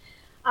much.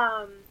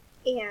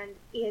 And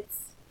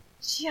it's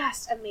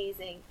just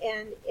amazing.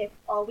 And if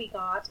all we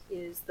got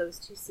is those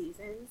 2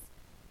 seasons,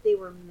 they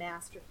were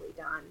masterfully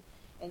done,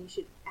 and you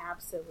should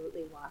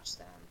absolutely watch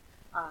them.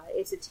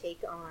 It's a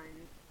take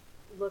on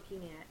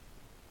looking at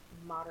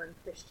modern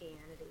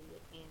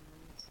Christianity, and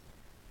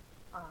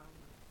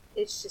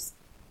it's just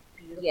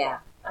beautiful. Yeah,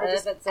 I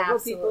just several people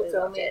absolutely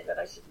told loved me it. that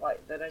I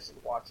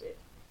should watch it,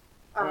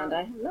 and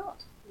I have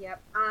not.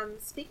 Yep.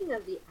 Speaking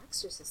of The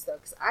Exorcist, though,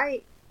 because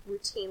I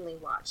routinely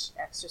watch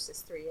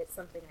Exorcist 3, it's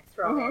something I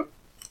throw in.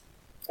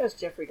 That's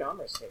Jeffrey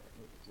Dahmer's favorite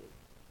movie too.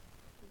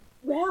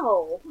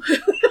 Well,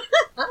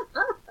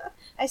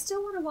 I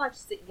still want to watch.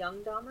 Is it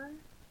Young Dahmer?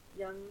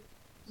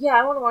 Yeah,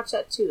 I want to watch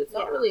that too. It's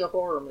not Yeah. really a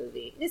horror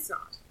movie. It's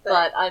not,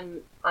 But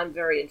I'm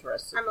very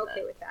interested. I'm in okay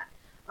that. with that.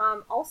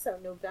 Also,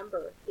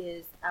 November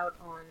is out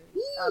on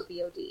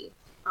VOD.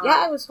 Yeah,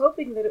 I was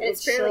hoping that it and would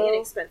it's fairly show.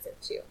 inexpensive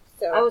too.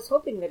 So I was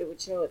hoping that it would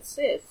show at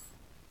SIFF,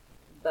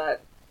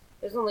 but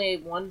there's only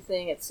one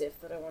thing at SIFF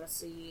that I want to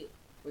see,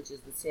 which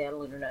is the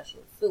Seattle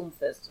International Film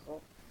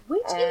Festival.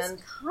 which is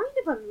and- kind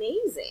of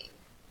amazing.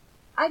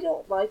 I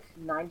don't like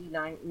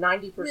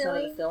 90%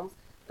 Really? of the films,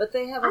 but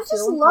they have a I just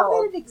film love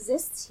called... that it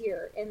exists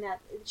here and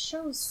that it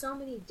shows so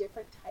many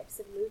different types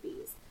of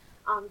movies.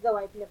 Though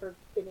I've never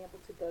been able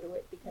to go to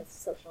it because of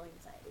social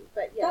anxiety.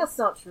 But yes, That's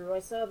not true. I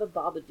saw the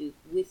Babadook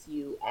with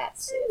you at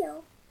SIFF. I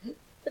know.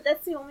 But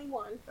that's the only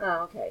one.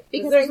 Oh, okay.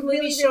 Because there's I a movie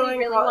really, showing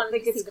really called, wanted I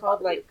think to it's see the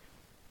called Babadook. like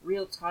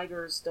Real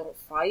Tigers Don't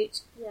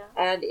Fight, Yeah.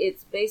 and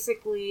it's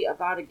basically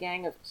about a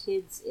gang of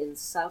kids in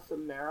South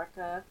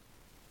America,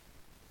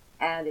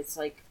 and it's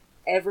like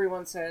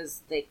everyone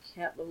says they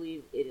can't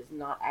believe it is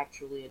not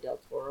actually a Del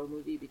Toro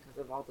movie because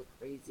of all the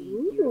crazy,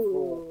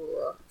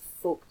 beautiful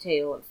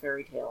folktale and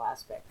fairy tale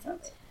aspects of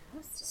it.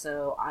 Fantastic.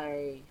 So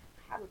I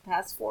have a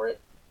pass for it,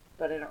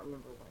 but I don't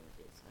remember when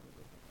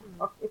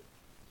it is.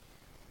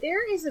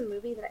 There is a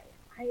movie that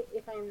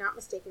if I'm not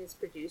mistaken, is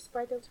produced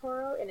by Del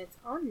Toro, and it's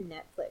on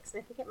Netflix,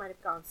 and I think it might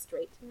have gone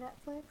straight to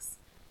Netflix.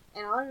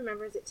 And all I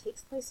remember is it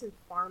takes place in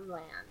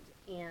farmland,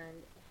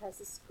 and it has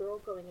this girl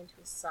going into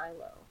a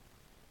silo,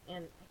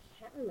 and I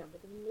can't remember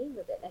the name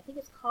of it. I think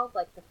it's called,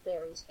 like, The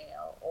Fairy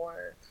Tale,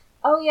 or...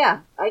 Oh,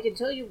 yeah. I can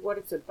tell you what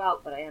it's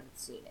about, but I haven't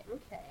seen it.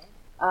 Okay.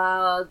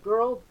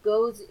 Girl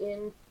goes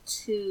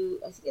into...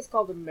 I think it's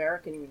called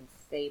American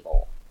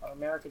Fable. Or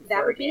American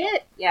That would be Fairy Tale.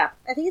 it. Yeah.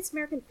 I think it's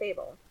American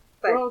Fable.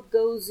 But... Girl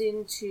goes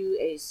into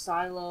a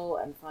silo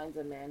and finds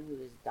a man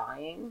who is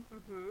dying.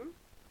 Mm-hmm.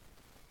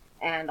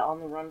 And on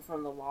the run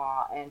from the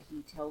law, and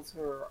he tells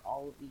her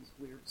all of these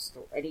weird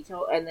stories.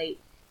 And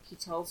he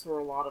tells her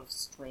a lot of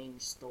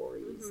strange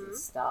stories and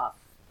stuff.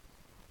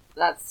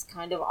 That's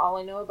kind of all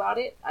I know about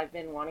it. I've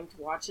been wanting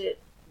to watch it,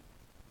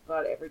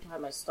 but every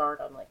time I start,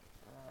 I'm like,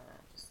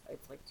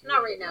 it's like too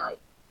not late right now. night.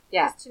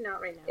 Yeah, Just to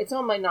not right now. it's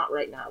on my not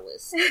right now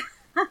list.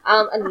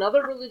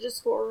 Another religious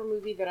horror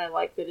movie that I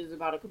like that is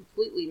about a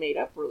completely made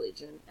up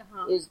religion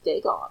is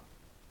Dagon.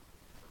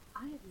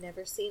 I have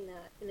never seen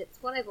that, and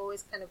it's one I've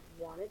always kind of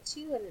wanted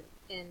to,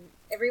 and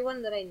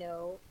everyone that I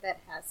know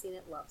that has seen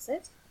it loves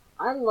it.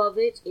 I love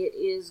it. It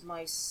is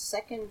my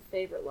second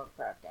favorite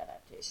Lovecraft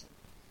adaptation.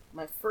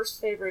 My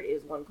first favorite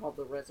is one called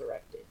The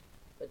Resurrected,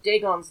 but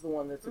Dagon's the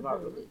one that's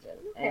about religion,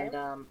 and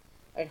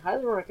I'd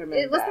highly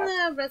recommend it. Wasn't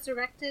the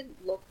Resurrected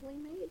locally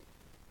made?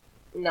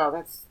 No,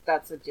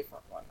 that's a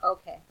different one.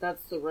 Okay.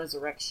 That's The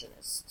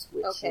Resurrectionist,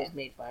 which was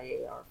made by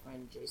our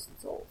friend Jason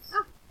Souls.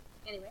 Oh,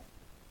 anyway.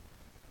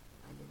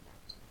 I knew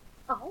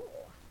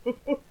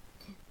that. Oh.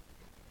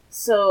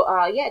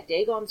 So, yeah,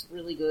 Dagon's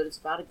really good. It's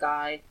about a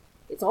guy.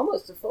 It's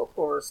almost a folk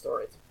horror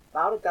story. It's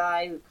about a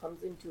guy who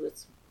comes into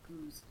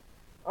who's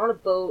on a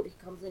boat. He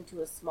comes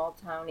into a small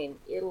town in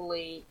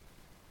Italy,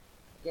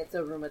 gets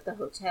a room at the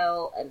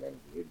hotel, and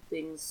then weird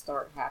things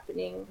start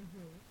happening.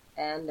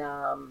 And,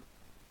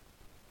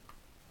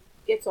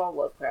 gets all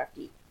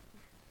Lovecrafty.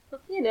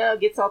 You know,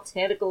 gets all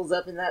tentacles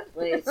up in that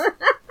place.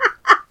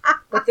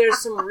 But there's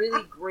some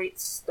really great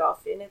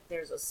stuff in it.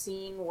 There's a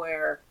scene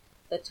where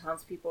the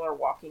townspeople are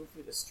walking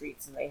through the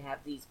streets and they have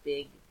these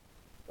big,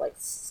 like,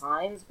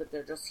 signs, but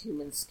they're just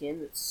human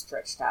skin that's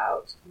stretched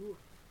out.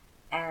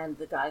 And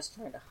the guy's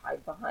trying to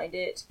hide behind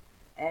it.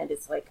 And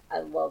it's like,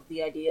 I love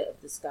the idea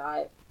of this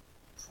guy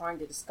trying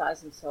to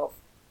disguise himself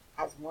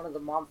as one of the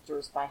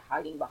monsters by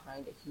hiding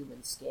behind a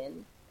human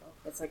skin.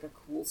 It's like a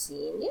cool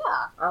scene.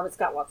 Yeah. It's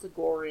got lots of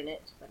gore in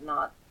it, but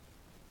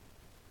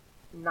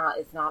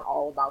it's not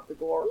all about the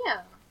gore.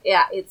 Yeah.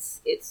 Yeah,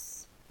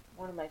 it's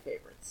one of my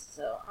favorites.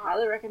 So,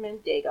 highly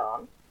recommend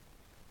Dagon.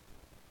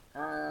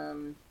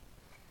 And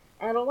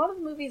a lot of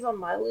the movies on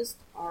my list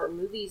are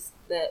movies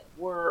that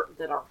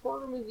are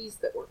horror movies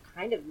that were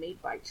kind of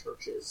made by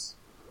churches.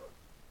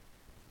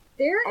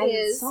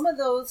 And some of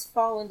those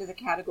fall into the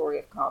category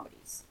of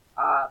comedies.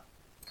 Have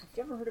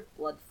you ever heard of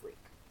Blood Freak?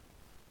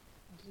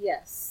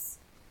 Yes.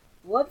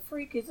 Blood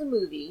Freak is a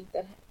movie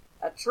that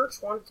a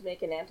church wanted to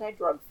make an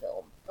anti-drug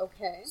film.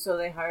 Okay. So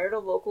they hired a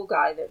local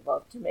guy that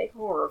loved to make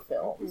horror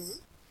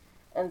films.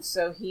 And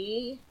so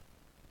he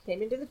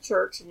came into the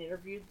church and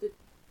interviewed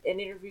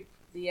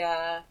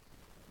the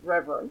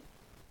reverend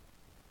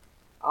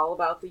all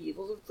about the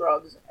evils of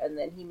drugs, and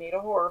then he made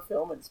a horror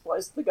film and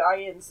spliced the guy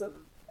in.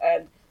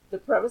 And the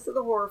premise of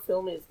the horror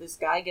film is this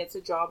guy gets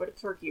a job at a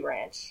turkey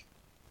ranch.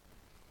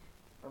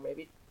 Or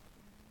maybe...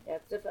 Yeah,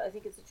 I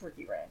think it's a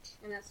turkey ranch.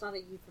 And that's not a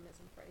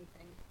euphemism for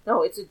anything.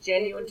 No, it's a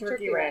genuine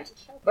turkey ranch.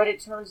 Okay. But it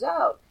turns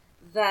out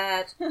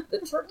that the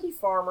turkey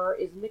farmer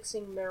is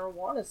mixing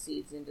marijuana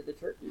seeds into the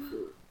turkey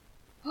food.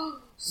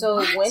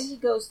 So when he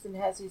goes and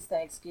has his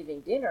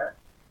Thanksgiving dinner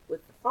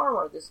with the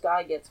farmer, this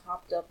guy gets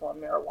hopped up on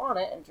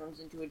marijuana and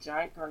turns into a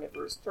giant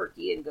carnivorous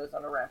turkey and goes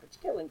on a rampage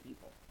killing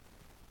people.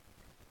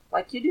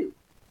 Like you do.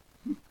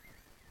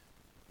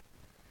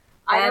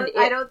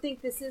 I don't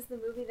think this is the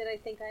movie that I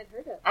think I'd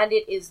heard of. And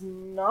it is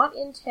not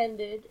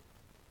intended...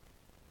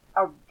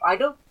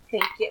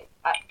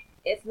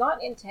 it's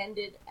not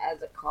intended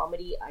as a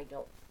comedy, I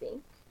don't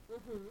think.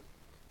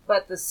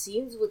 But the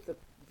scenes with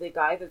the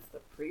guy that's the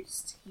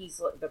priest, he's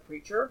like the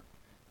preacher,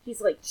 he's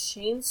like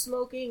chain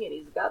smoking and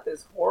he's got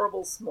this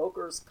horrible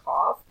smoker's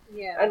cough.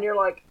 Yeah. And you're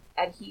like,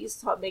 and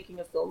he's making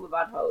a film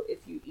about how if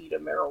you eat a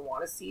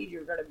marijuana seed,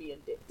 you're going to be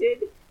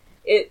addicted.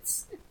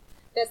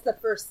 That's the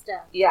first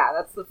step. Yeah,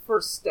 that's the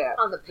first step.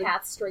 On the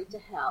path straight to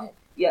hell.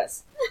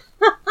 Yes.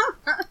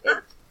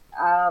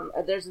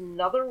 There's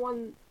another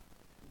one.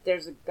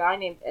 There's a guy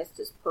named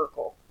Estes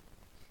Perkel,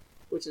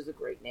 which is a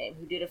great name,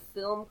 who did a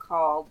film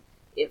called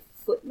If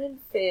Footmen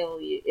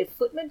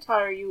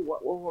Tire You,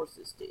 What Will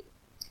Horses Do?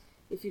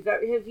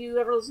 Have you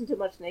ever listened to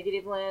much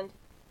Negativland?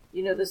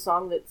 You know the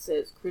song that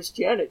says,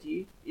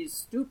 Christianity is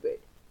stupid.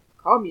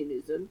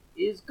 Communism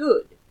is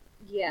good.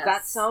 Yes.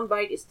 That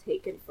soundbite is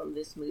taken from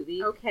this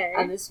movie. Okay.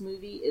 And this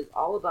movie is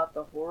all about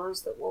the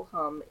horrors that will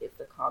hum if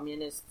the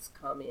communists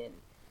come in.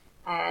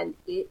 And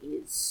it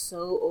is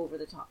so over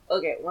the top.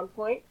 Okay, at one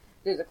point,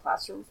 there's a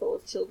classroom full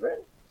of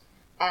children,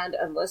 and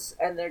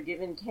they're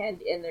given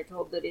candy, and they're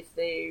told that if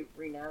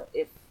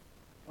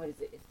what is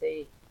it? If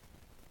they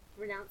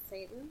Renounce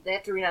Satan?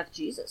 have to renounce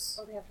Jesus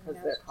Oh, they have to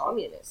because renounce they're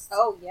communists.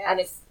 Oh,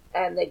 yes.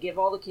 And they give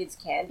all the kids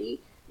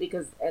candy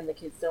and the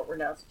kids don't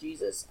renounce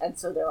Jesus, and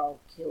so they're all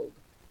killed.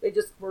 They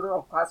just murder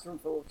a classroom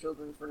full of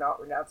children for not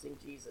renouncing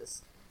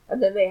Jesus.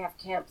 And then they have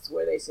camps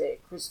where they say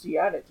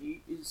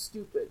Christianity is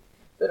stupid,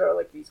 that are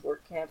like these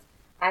work camps.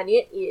 And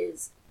it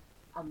is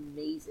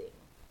amazing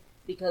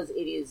because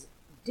it is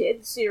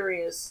dead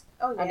serious,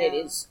 and it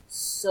is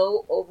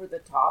so over the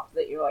top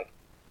that you're like,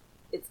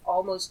 it's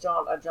almost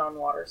a John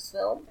Waters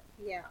film.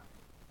 Yeah.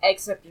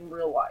 Except in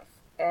real life.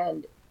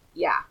 And,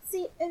 yeah.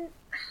 See, and,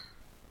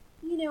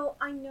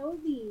 I know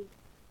the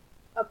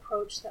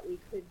approach that we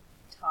could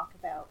talk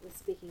about with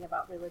speaking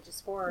about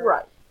religious horror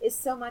Right. is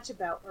so much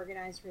about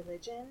organized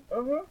religion,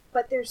 Mm-hmm.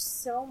 but there's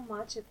so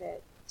much of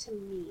it, to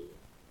me,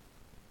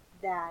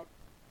 that,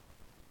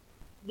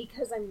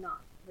 because I'm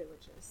not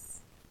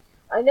religious.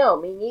 I know,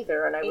 me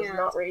neither, and I was And-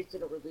 not raised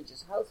in a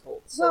religious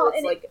household. So Well,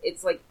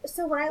 it's like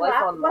So when I Life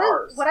laugh, on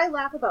Mars. what I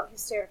laugh about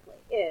hysterically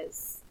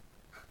is,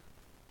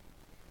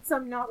 so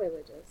I'm not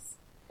religious.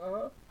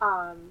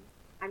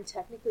 I'm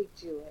technically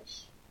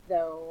Jewish,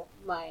 though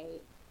my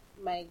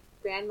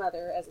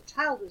grandmother as a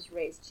child was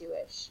raised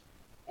Jewish,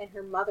 and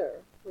her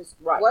mother was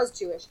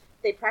Jewish.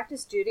 They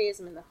practiced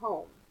Judaism in the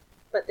home,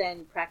 but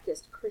then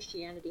practiced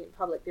Christianity in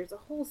public. There's a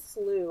whole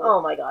slew.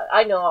 Oh my god,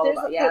 I know all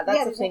about that's the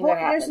there's thing a whole, that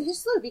happened. There's a huge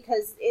slew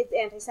because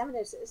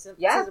anti-Semitism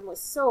Yeah. was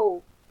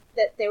so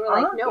that they were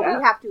like, no, yeah.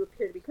 we have to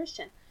appear to be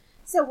Christian.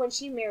 So when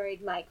she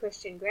married my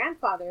Christian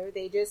grandfather,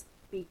 they just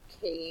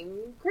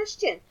became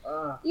Christian.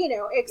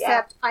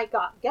 Except I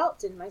got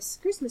gelt in my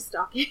Christmas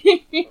stocking.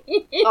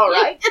 All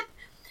right.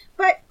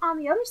 But on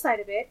the other side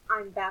of it,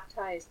 I'm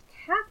baptized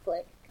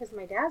Catholic because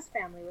my dad's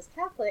family was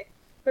Catholic,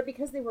 but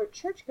because they were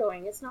church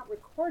going, it's not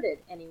recorded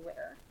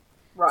anywhere.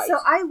 Right. So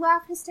I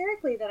laugh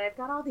hysterically that I've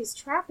got all these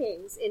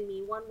trappings in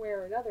me, one way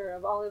or another,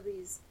 of all of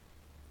these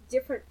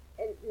different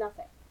and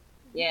nothing.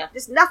 Yeah.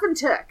 Just nothing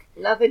took.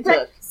 Nothing But,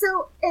 took.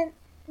 so, and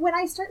when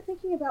I start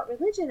thinking about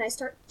religion, I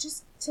start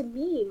just, to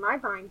me, my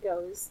mind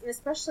goes, and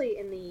especially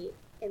in the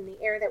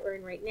era that we're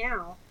in right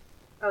now,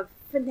 of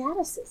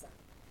fanaticism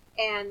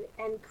and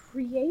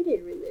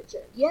created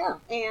religion. Yeah.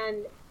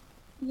 And,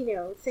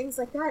 things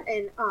like that.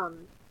 And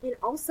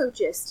also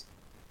just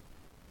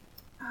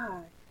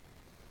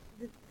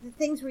the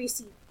things where you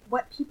see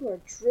what people are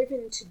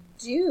driven to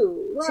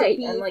do. Right. To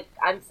be, And like,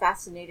 I'm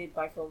fascinated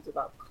by films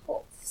about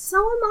cults. so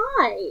am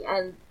I.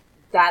 And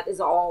that is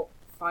all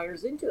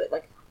fires into it.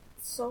 Like,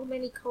 so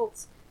many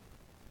cults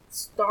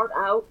start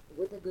out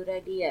with a good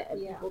idea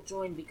and Yeah. people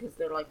join because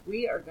they're like,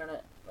 we are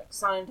gonna, like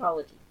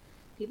Scientology.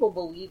 People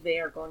believe they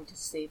are going to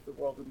save the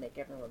world and make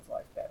everyone's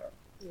life better.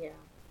 Yeah.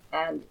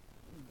 And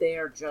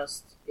they're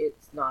just,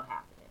 it's not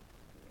happening.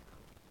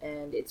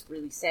 And it's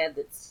really sad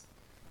that's,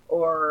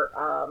 or,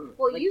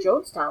 like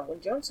Jonestown. When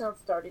Jonestown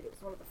started, it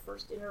was one of the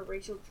first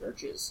interracial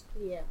churches.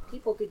 Yeah.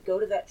 People could go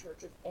to that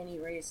church of any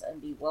race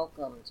and be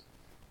welcomed.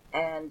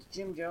 And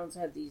Jim Jones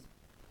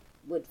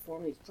would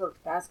form these church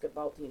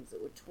basketball teams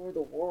that would tour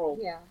the world.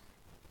 Yeah.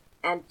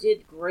 And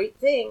did great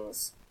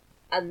things.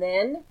 And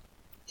then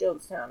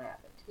Jonestown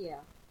happened. Yeah.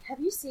 Have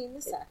you seen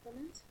The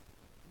Sacrament?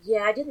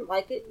 Yeah, I didn't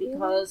like it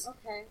because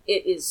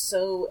it is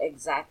so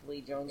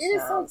exactly Jonestown. It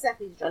is so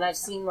exactly Jonestown. And I've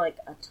seen like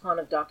a ton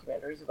of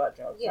documentaries about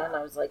Jonestown, and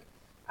I was like,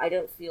 I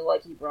don't feel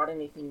like he brought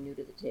anything new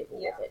to the table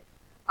with it.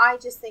 I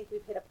just think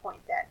we've hit a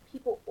point that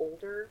people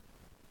older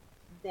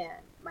than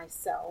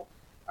myself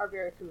are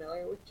very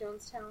familiar with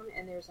Jonestown,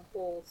 and there's a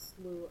whole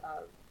slew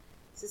of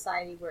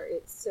society where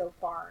it's so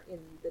far in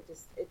the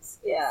it's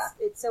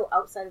so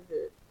outside of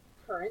the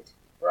current,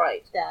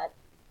 right? That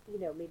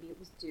maybe it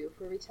was due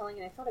for retelling,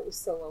 and I thought it was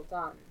so well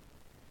done.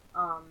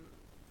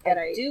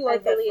 I do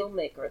like that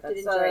filmmaker. That's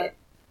enjoy it.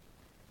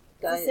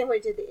 Guy, the same way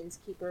he did the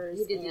Innkeepers.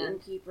 He did the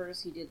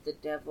Innkeepers. He did the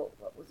Devil.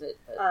 What was it?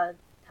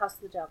 House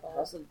of the Devil.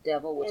 House of the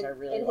Devil, which I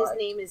really and liked. his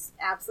name is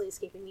absolutely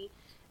escaping me.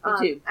 Me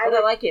too. But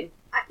I like him.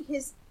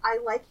 I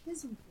like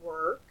his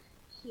work.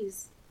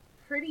 He's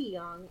pretty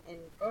young and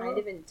kind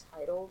of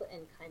entitled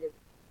and kind of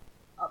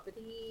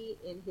uppity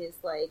in his,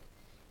 like,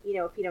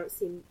 if you don't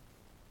seem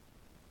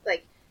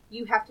like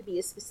you have to be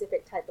a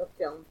specific type of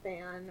film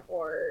fan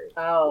or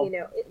and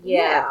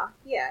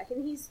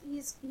he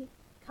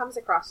comes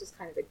across as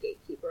kind of a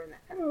gatekeeper, and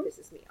that kind of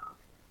pisses me off.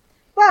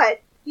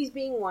 But he's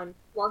being one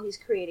while he's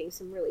creating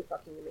some really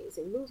fucking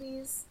amazing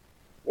movies.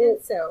 Well,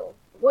 and so,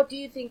 what do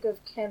you think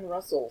of Ken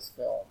Russell's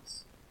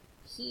films?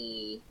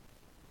 He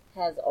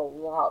has a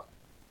lot.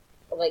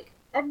 Like,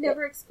 I've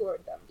never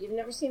explored them. You've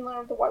never seen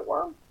Leonard the White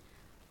Worm?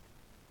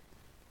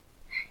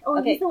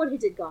 Oh, he's the one who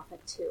did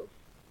Gothic too.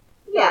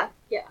 Yeah.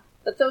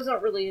 But those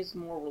aren't really his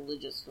more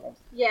religious films.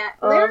 Yeah,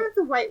 Leonard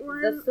the White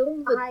Worm. The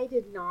film that I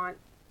did not.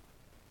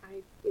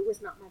 It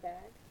was not my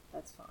bag.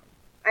 That's fine.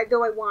 I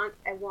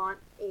want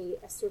a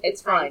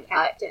serpentine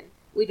captain.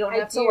 We don't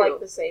have to like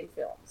the same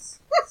films,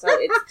 so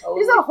it's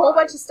totally There's a whole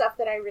fine. bunch of stuff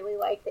that I really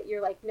like that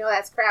you're like, no,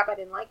 that's crap. I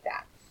didn't like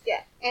that.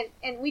 Yeah,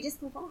 and we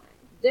just move on.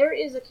 There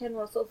is a Ken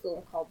Russell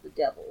film called The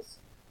Devils,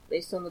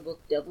 based on the book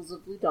Devils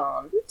of Blue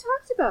Dawn. We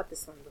talked about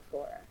this one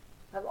before.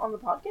 On the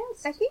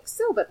podcast? I think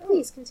so, but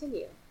please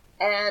continue.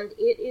 And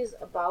it is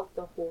about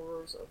the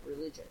horrors of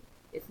religion.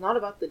 It's not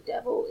about the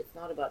devil, it's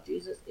not about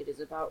Jesus, it is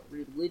about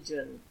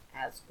religion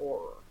as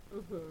horror.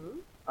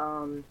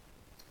 Mm-hmm.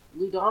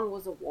 Blue Dawn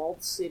was a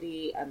walled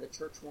city, and the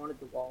church wanted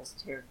the walls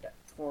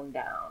torn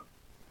down.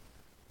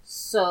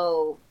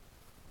 So,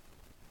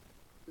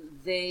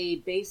 they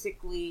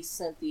basically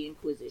sent the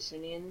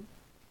Inquisition in.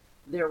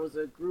 There was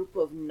a group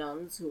of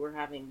nuns who were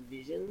having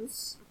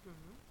visions,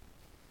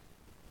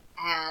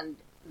 and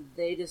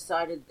they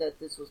decided that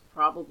this was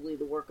probably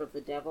the work of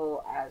the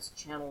devil as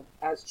channeled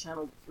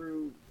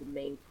through the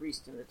main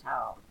priest in the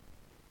town.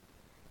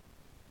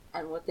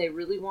 And what they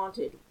really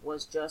wanted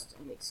was just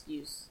an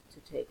excuse to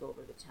take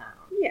over the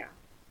town. Yeah.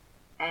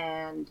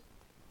 And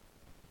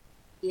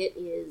it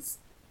is...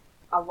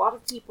 A lot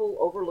of people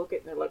overlook it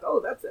and they're like, oh,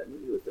 that's that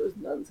movie with those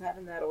nuns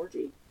having that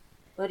orgy.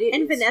 But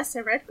And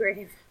Vanessa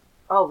Redgrave.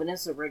 Oh,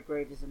 Vanessa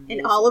Redgrave is amazing.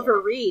 And Oliver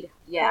Reed.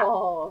 Yeah.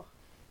 Oh.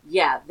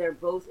 Yeah, they're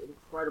both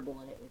incredible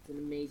in it. It's an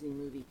amazing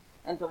movie.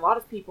 And a lot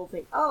of people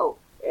think, oh,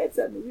 it's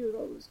that movie with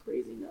all those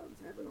crazy nuns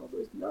having all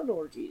those nun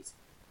orgies.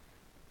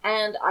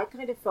 And I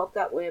kind of felt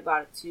that way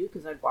about it too,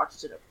 because I'd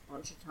watched it a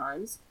bunch of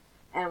times.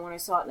 And when I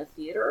saw it in a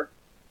theater,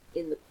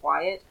 in the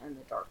quiet and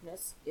the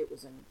darkness, it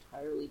was an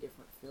entirely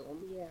different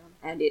film. Yeah.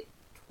 And it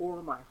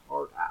tore my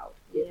heart out.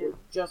 It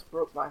just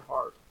broke my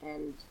heart.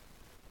 And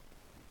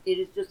it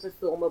is just a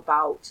film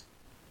about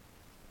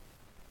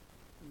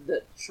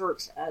the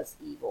church as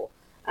evil.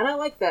 And I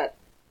like that,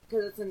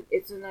 because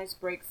it's a nice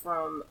break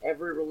from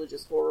every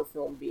religious horror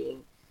film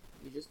being,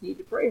 you just need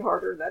to pray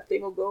harder, that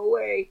thing will go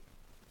away.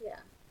 Yeah.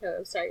 No,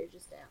 I'm sorry, you're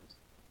just damned.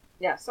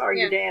 Yeah, sorry,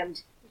 you're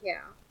damned.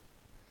 Yeah.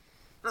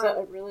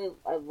 So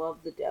I love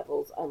The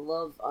Devils. I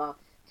love,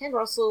 Ken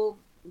Russell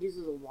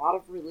uses a lot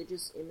of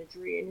religious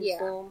imagery in his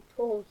film.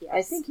 Oh, yes.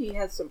 I think he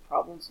has some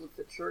problems with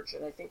the church,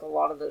 and I think a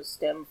lot of those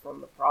stem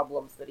from the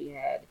problems that he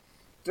had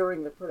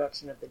during the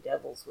production of The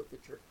Devils with the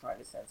church trying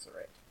to censor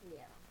it.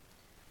 Yeah.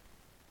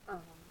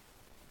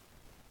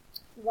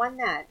 One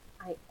that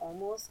I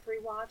almost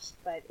rewatched,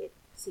 but it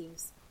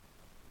seems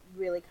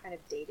really kind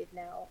of dated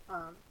now,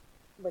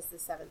 was The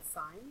Seventh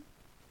Sign.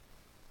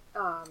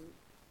 I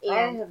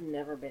have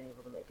never been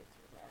able to make it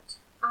through that.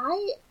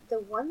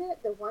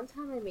 The one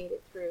time I made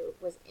it through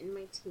was in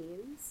my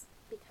teens,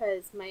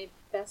 because my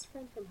best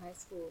friend from high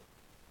school,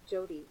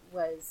 Jody,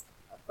 was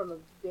from a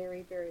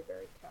very, very,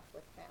 very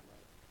Catholic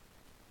family.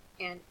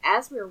 And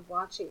as we were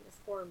watching this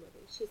horror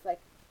movie, she's like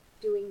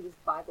doing this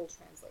Bible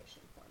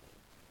translation for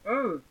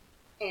me.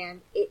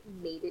 And it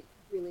made it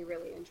really,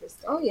 really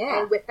interesting. Oh,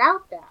 yeah. And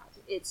without that,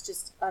 it's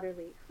just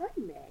utterly... Hi,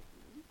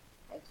 Maggie.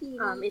 Hi, Kitty.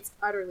 It's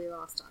utterly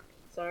lost on me.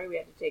 Sorry, we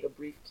had to take a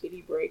brief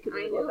kitty break in the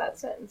I middle of know. that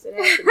sentence. It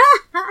happens.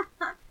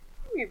 Come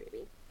here,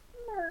 baby.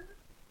 Murr.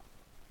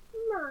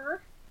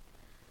 Murr.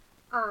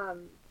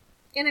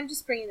 And I'm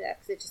just bringing it up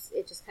because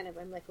it just kind of,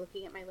 I'm like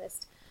looking at my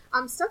list.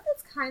 Stuff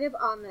that's kind of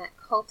on that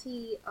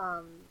culty,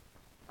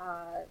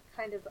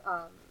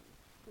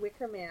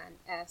 Wicker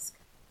Man-esque.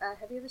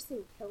 Have you ever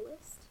seen Kill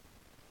List?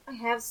 I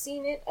have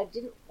seen it. I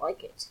didn't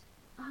like it.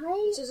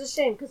 Which Which is a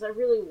shame, because I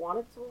really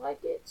wanted to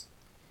like it.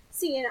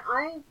 See, and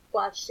I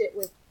watched it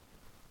with,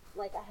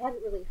 like, I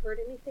hadn't really heard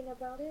anything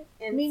about it.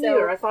 And Me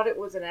neither. I thought it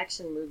was an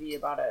action movie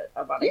about a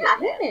hitman.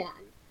 Hitman.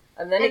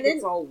 And then it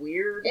gets all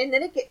weird. And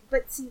then I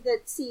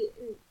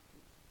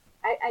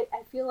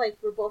feel like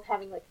we're both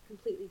having, like, a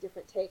completely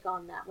different take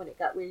on that when it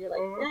got weird. You're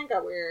like, it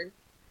got weird.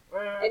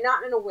 And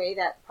not in a way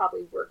that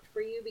probably worked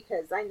for you,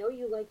 because I know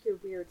you like your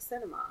weird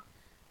cinema.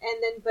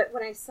 And then, but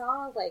when I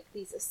saw, like,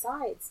 these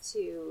asides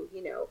to,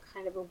 you know,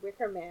 kind of a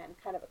Wicker Man,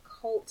 kind of a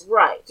cult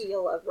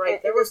feel of,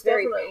 there was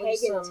very definitely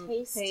pagan some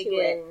taste pagan to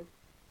it.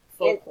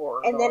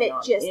 folklore And then going it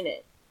on just in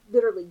it.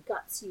 literally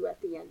guts you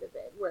at the end of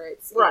it, where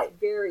it's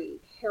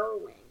very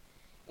harrowing.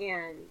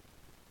 And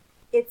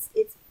it's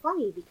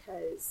funny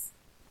because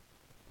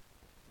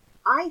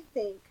I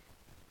think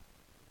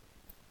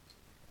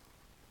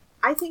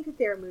that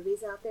there are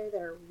movies out there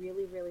that are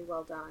really, really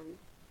well done,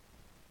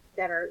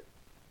 that are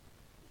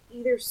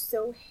either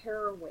so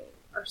harrowing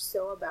or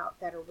so about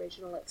that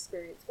original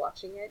experience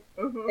watching it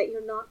that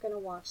you're not going to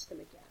watch them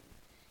again.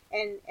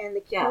 And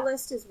The Kill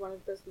List is one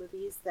of those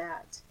movies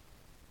that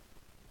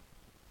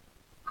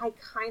I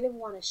kind of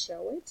want to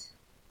show it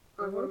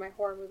on one of my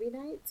horror movie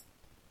nights,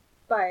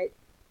 but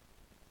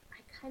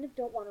I kind of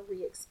don't want to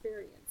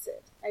re-experience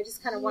it. I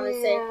just kind of want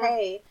to say,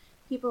 hey,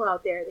 people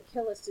out there, The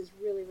Kill List is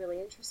really,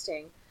 really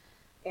interesting,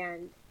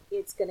 and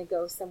it's going to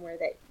go somewhere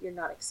that you're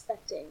not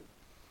expecting,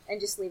 and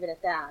just leave it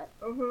at that.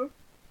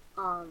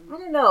 I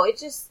don't know, it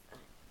just...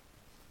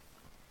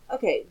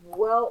 Okay,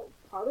 well,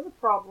 part of the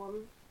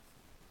problem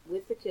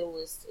with The Kill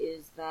List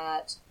is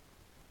that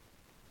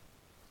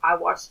I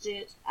watched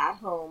it at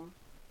home,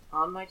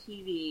 on my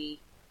TV,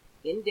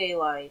 in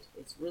daylight.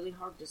 It's really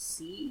hard to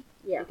see,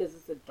 because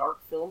it's a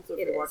dark film, so if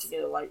you're watching it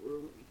in a light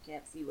room, you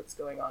can't see what's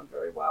going on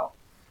very well.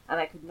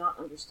 And I could not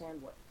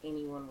understand what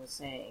anyone was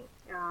saying.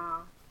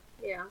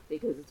 Yeah.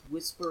 because it's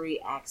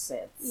whispery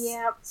accents.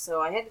 Yep.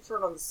 So I had to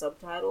turn on the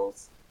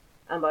subtitles,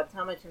 and by the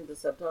time I turned the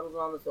subtitles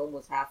on, the film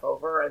was half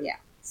over. And Yeah.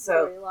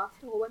 so Really lost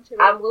a whole bunch of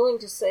it. I'm willing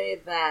to say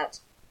that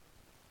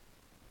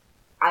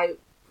I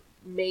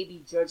may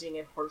be judging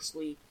it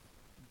harshly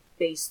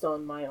based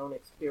on my own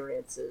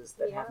experiences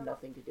that have Yeah.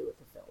 nothing to do with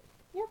the film.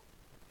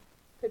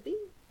 Could be.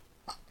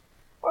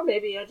 Or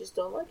maybe I just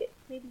don't like it.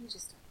 Maybe you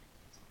just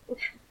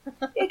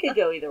It could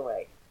go either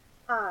way.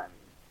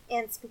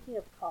 And speaking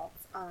of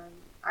cults,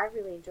 I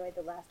really enjoyed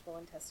The Last Will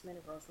and Testament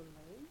of Rosalind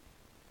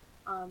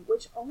Lane,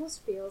 which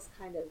almost feels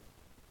kind of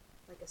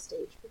like a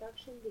stage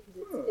production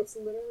because it's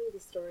literally the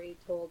story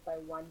told by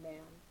one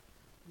man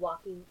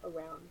walking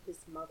around his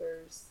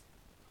mother's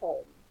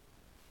home.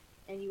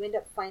 And you end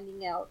up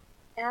finding out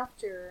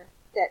after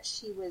that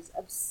she was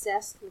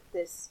obsessed with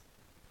this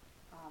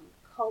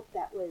cult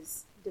that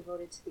was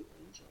devoted to the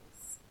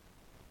angels.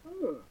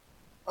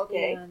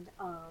 Okay.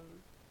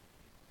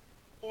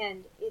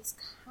 And it's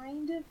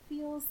kind of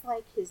feels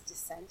like his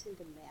descent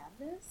into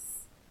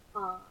madness.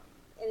 And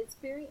it's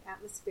very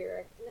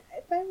atmospheric. And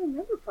if I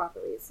remember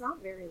properly, it's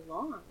not very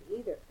long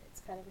either. It's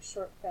kind of a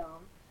short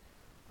film.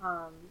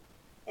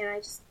 And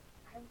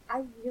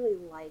I really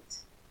liked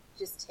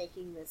just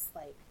taking this,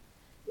 like,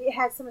 it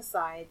had some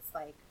asides,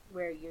 like,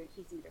 where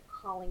he's either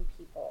calling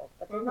people,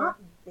 but they're not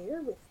there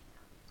with him.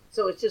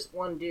 So it's just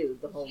one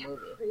dude, the whole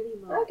movie. Pretty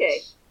much.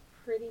 Okay.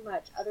 Pretty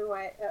much.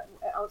 Otherwise,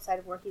 outside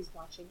of where he's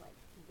watching, like,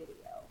 video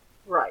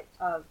Right.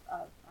 of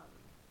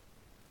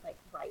like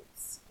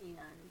rites and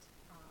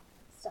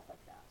stuff like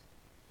that.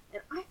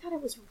 And I thought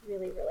it was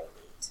really, really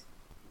neat.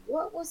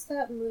 What was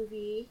that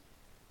movie?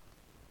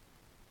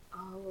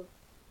 Oh man,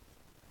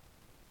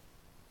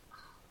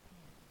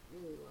 I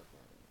really love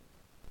that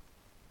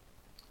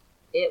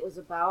movie. It was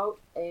about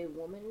a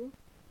woman.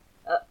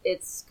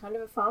 It's kind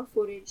of a found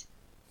footage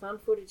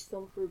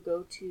film crew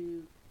go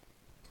to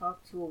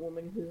talk to a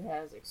woman who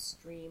has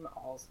extreme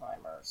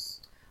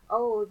Alzheimer's.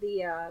 Oh,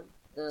 the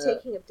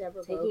Taking of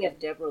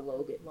Deborah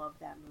Logan. Love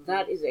that movie.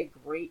 That is a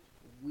great,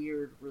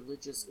 weird,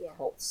 religious Yeah.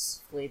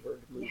 cults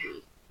flavored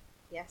movie.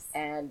 Yes.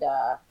 And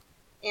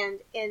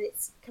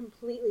it's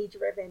completely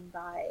driven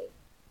by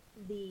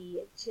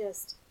the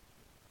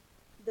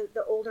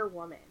older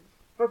woman.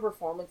 her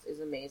performance is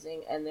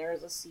amazing, and there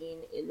is a scene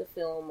in the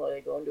film where they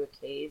go into a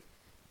cave,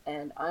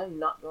 and I'm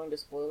not going to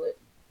spoil it,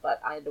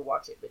 but I had to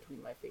watch it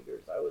between my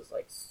fingers. I was,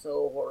 like,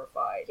 so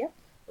horrified. Yep.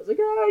 I was like,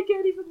 I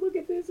can't even look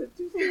at this, it's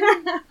too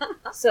scary.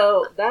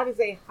 So, that is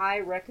a high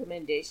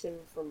recommendation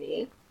for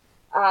me.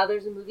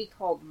 There's a movie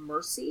called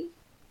Mercy,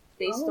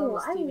 based on the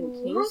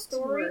Stephen King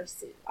story.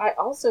 Mercy. I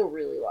also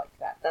really like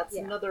that. That's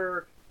Yeah.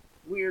 another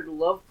weird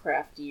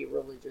Lovecrafty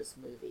religious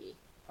movie.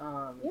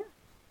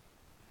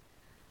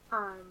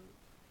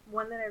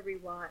 One that I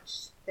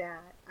rewatched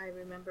that I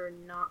remember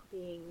not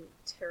being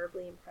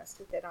terribly impressed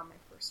with it on my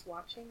first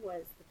watching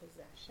was The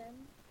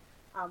Possession,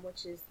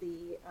 which is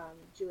the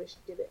Jewish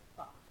Dybbuk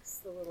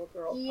box, the little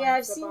girl. Yeah, I've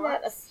finds the seen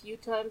box. that a few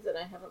times and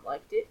I haven't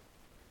liked it.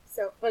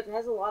 So But it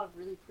has a lot of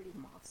really pretty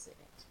moths in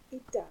it.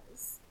 it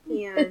does,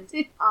 and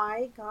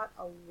I got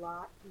a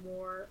lot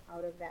more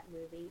out of that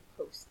movie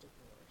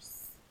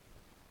post-divorce.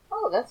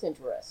 Oh, that's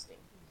interesting.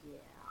 Yeah,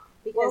 Well,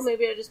 because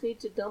maybe I just need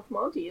to dump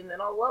Monty and then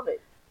I'll love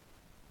it.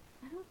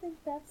 I don't think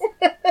that's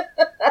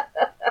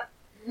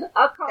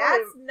I'll call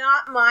that's him.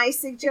 not my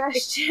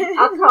suggestion.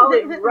 I'll call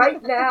him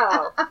right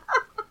now.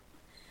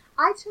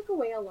 I took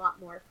away a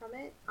lot more from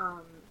it,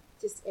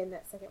 just in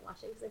that second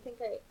watching, because I think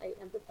I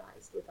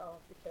empathized with all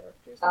of the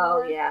characters.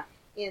 Oh, more yeah.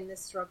 In the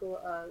struggle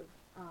of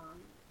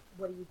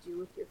what do you do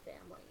with your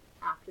family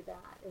after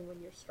that, and when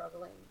you're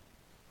struggling,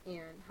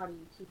 and how do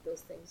you keep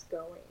those things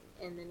going,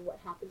 and then what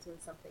happens when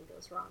something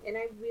goes wrong. And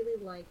I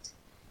really liked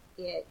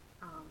it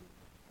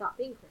not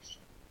being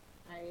Christian.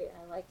 I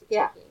liked it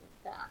taking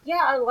that.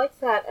 Yeah, I like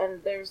that,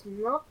 and there's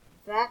not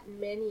that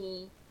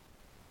many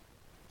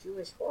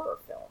Jewish horror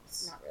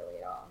films. Not really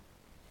at all.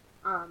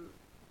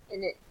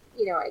 And it,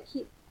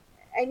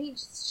 I need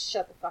to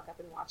shut the fuck up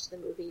and watch the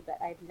movie, but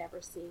I've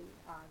never seen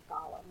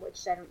Gollum,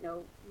 which I don't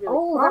know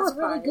really That's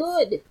really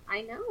qualifies. good.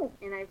 I know,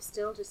 and I've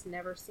still just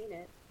never seen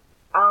it.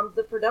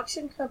 The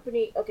production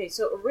company,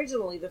 so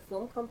originally the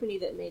film company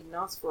that made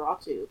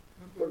Nosferatu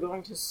were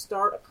going to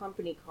start a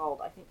company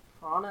called, I think,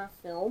 Prana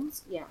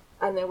Films. Yeah.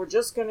 And they were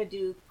just going to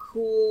do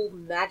cool,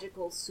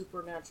 magical,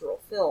 supernatural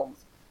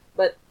films.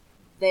 But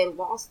they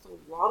lost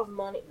a lot of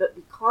money, but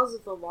because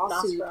of the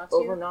lawsuit Nosferatu?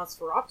 over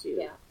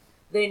Nosferatu,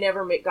 they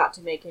never got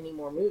to make any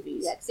more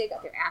movies. Yeah, because they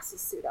got their asses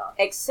sued off.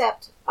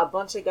 Except a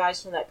bunch of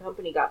guys from that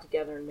company got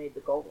together and made the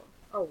Golem.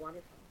 Oh,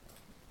 wonderful.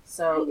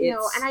 So I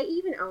know, and I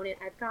even own it.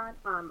 I've got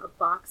a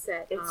box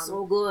set. It's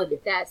so good.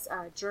 That's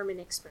German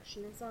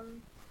Expressionism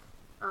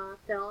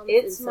films.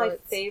 It's and so my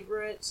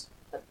favorite.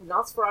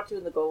 Nosferatu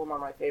and the Golem are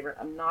my favorite.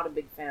 I'm not a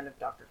big fan of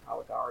Dr.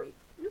 Caligari.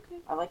 Okay.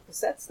 I like the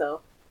sets,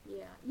 though.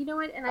 Yeah. You know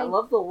what? And I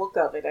love the look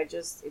of it.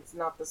 It's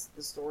not the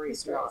story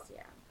is not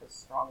as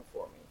strong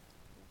for me.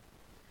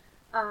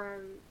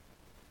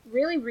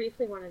 Really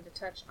briefly wanted to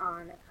touch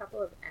on a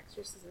couple of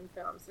exorcism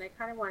films, and I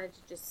kind of wanted to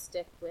just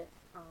stick with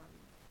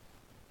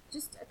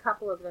just a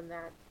couple of them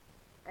that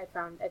I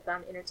found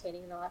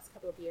entertaining in the last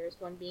couple of years.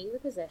 One being The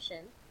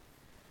Possession.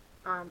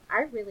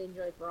 I really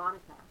enjoyed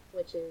Veronica,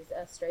 which is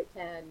a straight to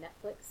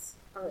Netflix.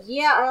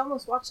 Yeah, I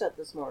almost watched that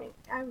this morning.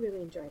 I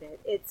really enjoyed it.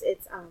 It's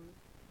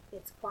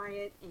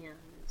quiet and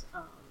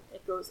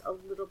it goes a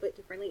little bit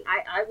differently.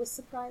 I was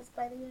surprised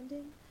by the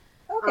ending.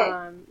 Okay.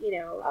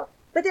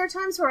 But there are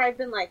times where I've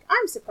been like,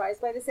 I'm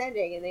surprised by this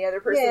ending, and the other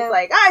person's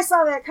like, I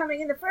saw that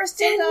coming in the first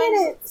 10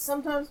 minutes.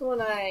 Sometimes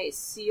when I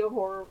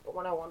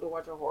when I want to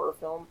watch a horror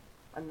film,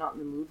 I'm not in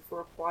the mood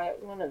for a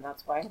quiet one, and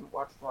that's why I haven't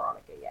watched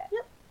Veronica yet.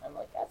 Yep. I'm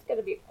like, that's going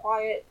to be a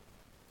quiet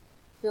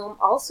film.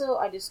 Also,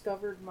 I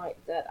discovered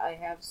that I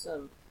have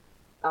some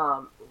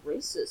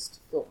racist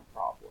film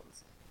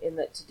problems. In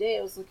that today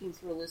I was looking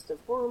through a list of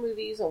horror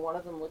movies, and one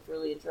of them looked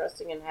really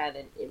interesting and had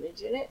an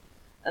image in it.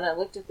 And I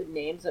looked at the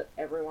names of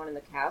everyone in the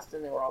cast,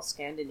 and they were all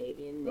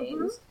Scandinavian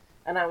names.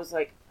 And I was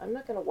like, I'm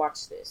not going to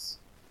watch this.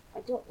 I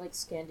don't like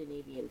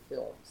Scandinavian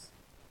films.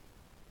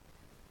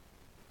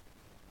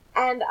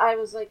 And I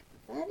was like,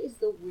 that is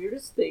the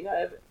weirdest thing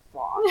I've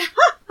thought.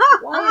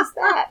 Why is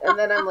that? And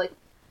then I'm like,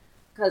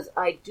 because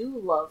I do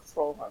love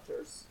Troll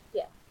Hunters.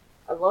 Yeah.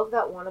 I love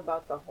that one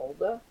about the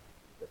Hulda,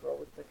 the girl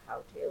with the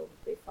cowtail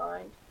that they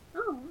find.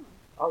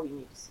 Oh, you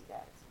need to see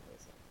that. It's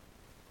amazing.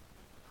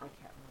 I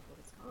can't remember what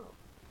it's called.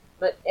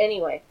 But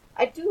anyway,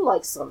 I do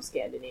like some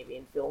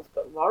Scandinavian films,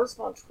 but Lars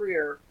von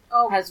Trier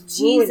has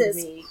ruined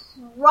me.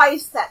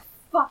 Christ, that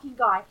fucking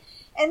guy.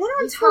 And then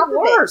on He's top the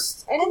of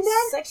worst. it, And he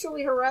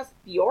sexually harassed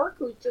Bjork,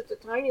 who's just a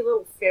tiny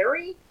little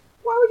fairy.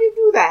 Why would you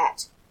do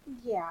that?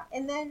 yeah.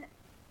 And then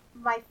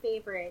my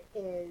favorite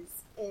is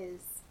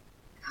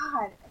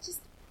God,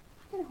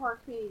 fucking horror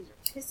comedies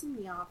are pissing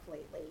me off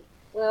lately.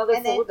 Well,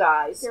 they're full of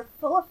guys. They're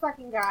full of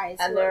fucking guys.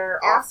 And who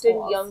they're are often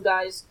assholes. young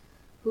guys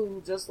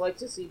who just like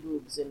to see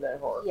boobs in their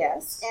horror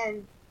Yes,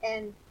 films.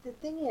 and the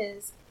thing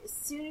is, as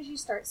soon as you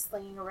start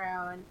slinging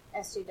around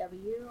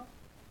SJW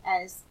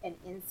as an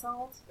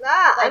insult,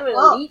 I'm an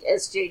oh, elite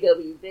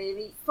SJW,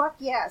 baby. fuck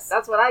yes.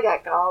 That's what I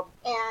got called.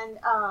 And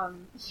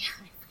yeah,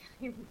 I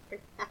remember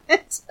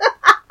that.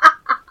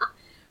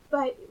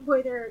 But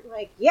where they're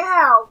like,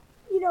 yeah,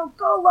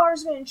 go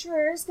Lars von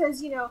Trier,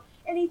 because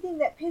anything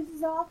that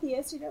pisses off the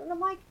SJW, and I'm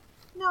like,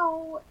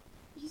 no,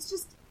 he's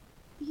just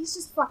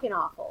fucking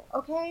awful.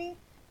 Okay,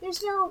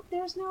 there's no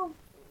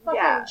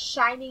fucking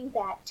shining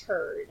that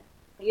turd.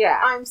 Yeah.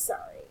 I'm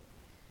sorry.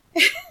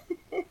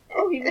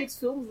 Oh, he makes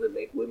films that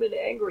make women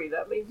angry.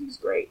 That means he's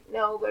great.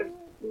 No, that's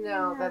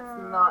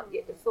not.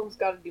 The film's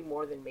got to do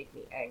more than make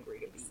me angry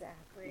to be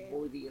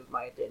worthy of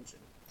my attention.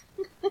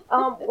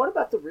 What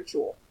about The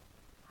Ritual?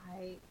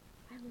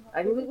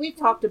 I mean, we've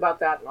talked about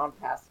that on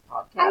past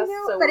podcasts, I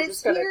know, so but we're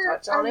just going to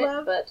touch on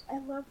it. But I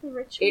love The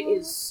Ritual. it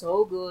is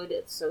so good.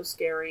 It's so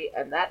scary,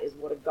 and that is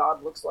what a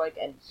god looks like.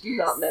 And do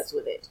not mess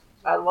with it.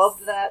 I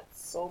loved that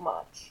so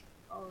much.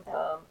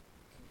 Oh,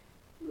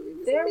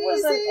 There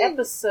was an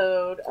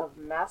episode of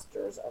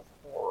Masters of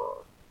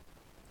Horror.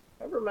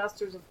 Remember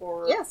Masters of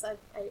Horror? Yes, I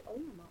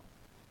own them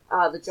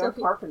all. The John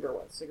Carpenter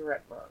one,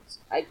 Cigarette Burns.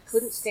 I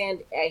couldn't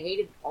stand. I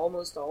hated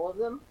almost all of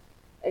them,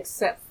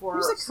 except for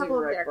There's a couple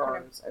Cigarette of that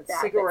Burns. kind of and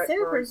Cigarette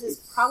Burns is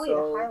probably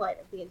so the highlight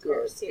of the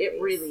entire good. series.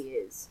 It really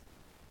is.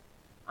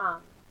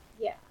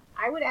 Yeah,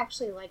 I would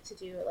actually like to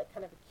do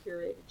kind of a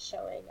curated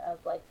showing of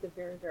the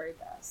very, very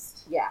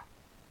best. Yeah.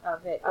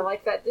 Of it. I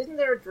like that. Isn't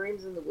there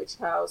Dreams in the Witch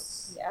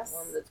House? Yes.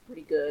 One that's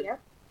pretty good. Yep.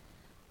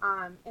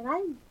 And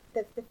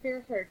the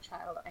fair-haired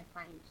child I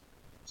find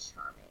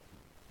charming.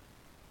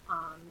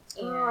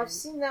 And I've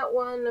seen that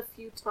one a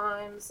few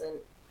times, and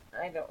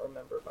I don't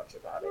remember much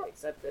about it,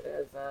 except that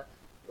as a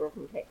girl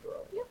from Tank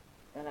Girl. Yep.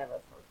 And I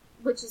love her.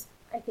 which is,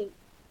 I think,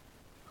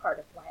 part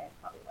of why I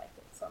probably like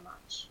it so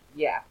much.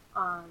 Yeah.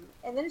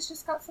 And then it's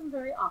just got some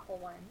very awful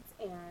ones,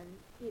 and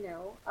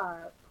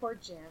poor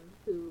Jim,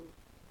 who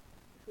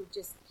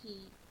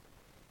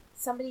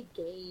somebody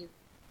gave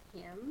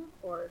him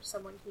or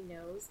someone he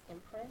knows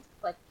Imprint,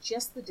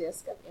 just the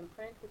disc of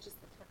Imprint, which is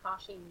the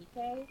Takashi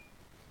Miike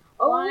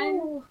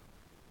one,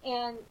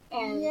 and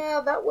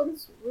yeah, that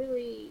one's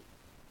really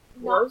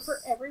not for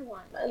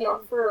everyone,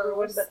 not for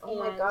everyone, but oh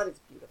my god, it's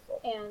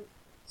beautiful and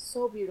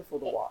so beautiful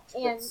to watch.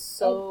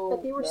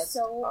 But they were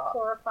so up.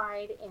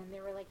 horrified, and they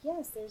were like,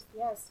 yes,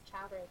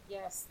 child rape,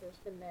 yes, there's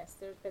been this,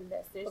 and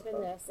yes,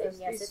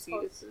 these it's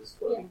fetuses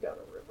floating down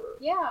a river.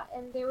 Yeah,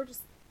 and they were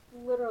just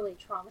literally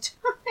traumatized.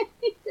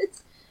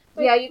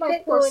 Yeah, you my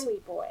can't poor go in...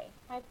 sweet boy.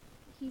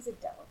 He's a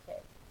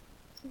delicate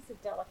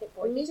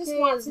boy. Miike He just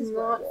wants his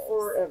not werewolves.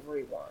 for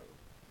everyone.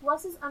 He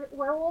wants his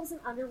werewolves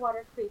and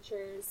underwater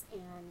creatures,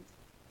 and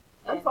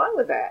I'm fine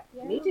with that.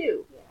 Yeah, Me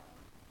too. Yeah.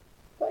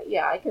 But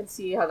yeah, I can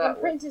see how that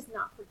Imprint is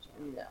not for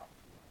Jim.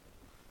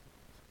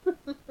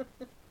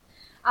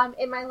 No.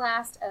 In my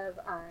last of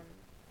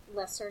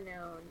lesser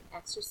known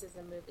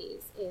exorcism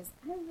movies is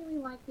I really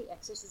like The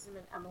Exorcism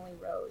of Emily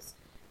Rose,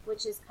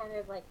 which is kind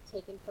of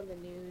taken from the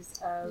news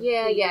of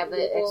the legal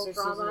exorcism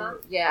drama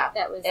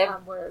that was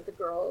where the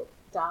girl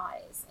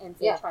dies and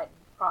they tried to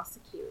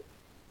prosecute,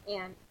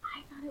 and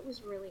I thought it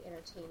was really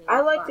entertaining.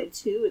 I liked it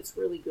too. It's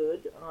really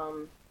good.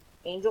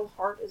 Angel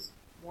Heart is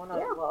one I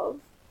Yeah. love.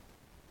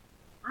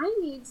 I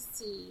need to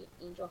see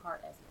Angel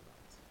Heart as an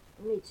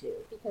adult Me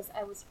too. because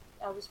I was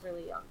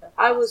really young. The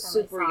I last was time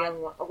super saw it.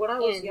 young. When I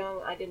was And-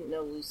 young, I didn't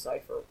know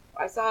Lucifer.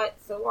 I saw it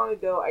so long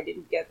ago, I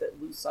didn't get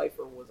that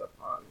Lucifer was a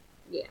pun.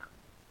 Yeah.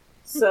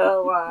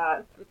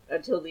 So,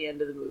 until the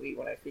end of the movie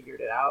when I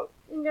figured it out.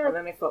 And Yeah.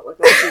 then I felt like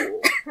a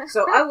fool.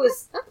 So I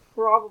was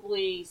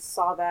probably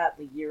saw that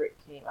the year it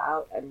came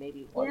out and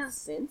maybe once Yeah.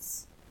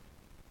 since.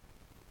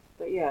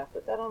 But yeah,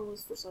 put that on the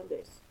list for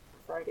Sundays. For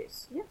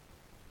Fridays.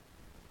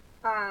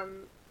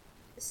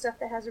 Stuff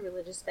that has a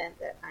religious bent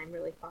that I'm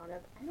really fond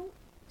of.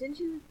 Didn't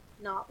you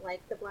not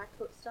like The Black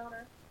Coat's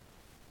Daughter?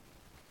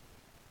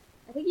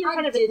 I think you're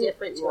kind of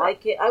indifferent to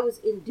like it. I was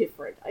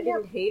indifferent. I Yep.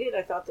 didn't hate it.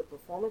 I thought the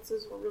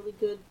performances were really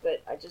good,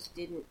 but I just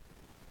didn't.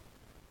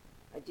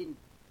 It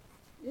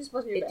just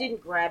wasn't your It bag.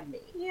 didn't grab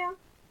me. Yeah.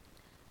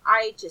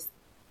 I just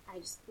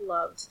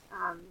loved.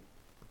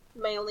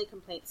 My only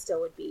complaint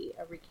still would be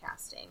a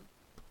recasting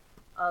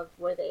of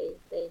where they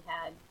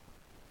had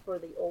for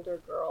the older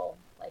girl,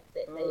 like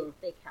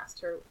they cast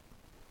her.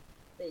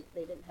 They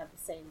didn't have the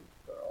same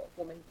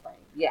woman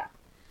playing. Yeah.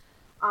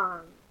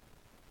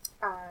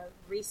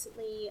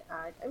 Recently,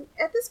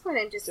 at this point,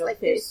 I'm just Chuck like,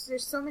 Face.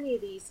 there's so many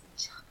of these.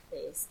 Chuck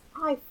Face.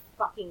 I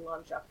fucking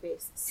love Chuck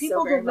Face. People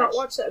so very did not much.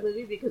 watch that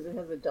movie because it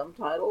has a dumb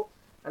title,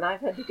 and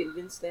I've had to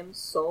convince them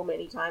so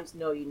many times,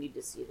 no, you need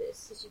to see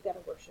this. Because you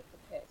gotta worship the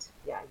pit.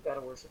 Yeah, you gotta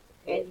worship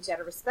the And pit. you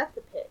gotta respect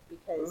the pit,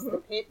 because the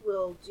pit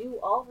will do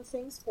all the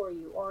things for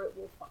you, or it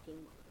will fucking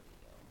murder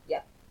you.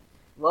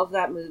 Love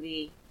that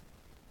movie.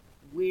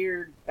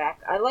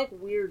 I like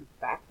weird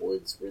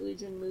backwoods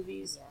religion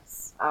movies,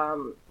 Yes.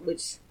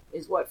 which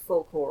is what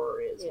folk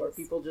horror is, where Yes.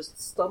 people just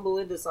stumble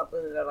into something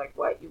and they're like,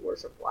 what, you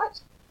worship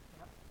what?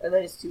 Yep. And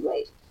then it's too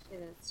late.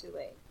 And it's too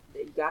late.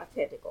 You got a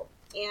tentacle.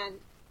 And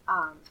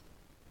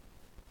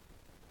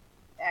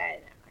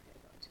I'm not gonna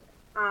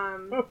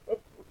go into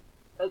it.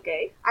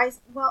 Okay. I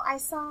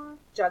saw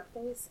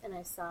Jugface and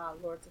I saw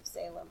Lords of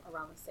Salem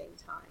around the same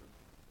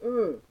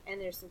time.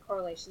 And there's some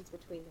correlations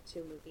between the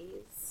two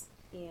movies.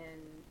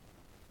 And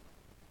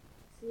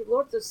See,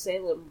 Lords of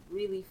Salem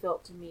really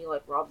felt to me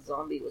like Rob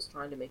Zombie was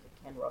trying to make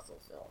a Ken Russell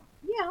film.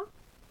 yeah,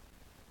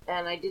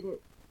 And I didn't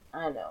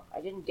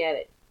get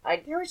it.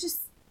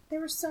 there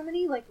were so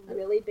many like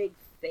really big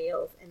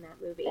fails in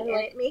that movie, And, and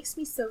like, it makes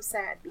me so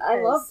sad because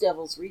I love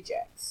Devil's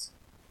Rejects.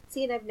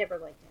 See, and I've never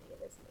liked any of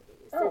his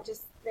movies.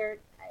 Oh.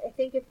 I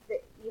think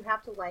you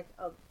have to like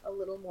a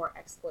little more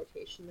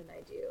exploitation than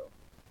I do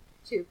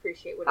to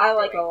appreciate what he's I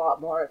like doing. a lot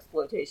more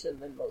exploitation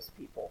than most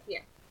people.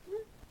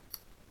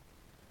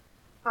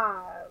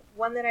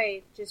 One that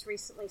I just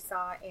recently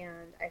saw,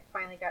 and I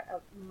finally got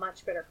a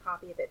much better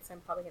copy of it, so I'm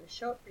probably going to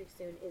show it pretty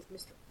soon, is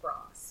Mr.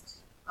 Frost.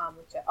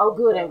 With Jeff Oh,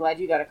 good. Goldblum. I'm glad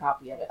you got a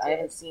copy of I it. I did.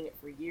 haven't seen it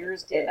for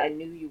years, I did. and I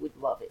knew you would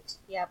love it.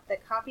 Yeah, the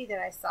copy that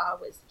I saw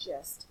was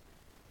just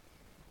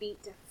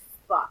beat to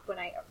fuck when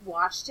I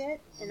watched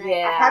it, and I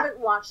Yeah. haven't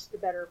watched the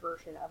better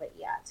version of it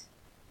yet.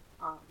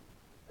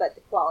 But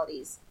the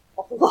quality's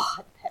a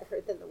lot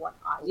better than the one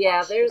I watched.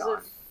 Yeah, there's it a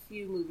on.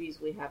 few movies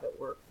we have at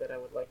work that I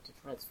would like to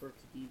transfer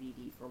to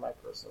DVD for my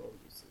personal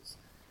uses.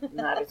 And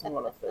that is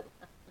one of them.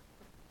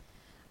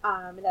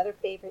 Another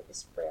favorite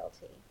is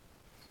Frailty.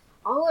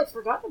 Oh, I'd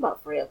forgotten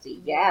about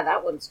Frailty. Yeah,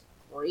 that one's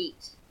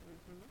great.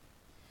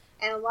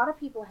 And a lot of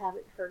people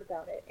haven't heard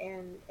about it,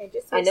 and it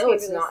just I makes know me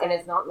it's really not, sad, and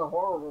it's not in the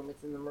horror room.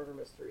 It's in the murder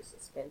mystery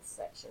suspense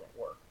section at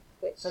work.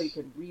 which So you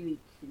can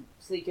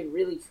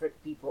really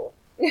trick people,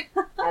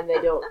 and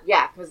they don't.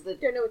 Yeah, because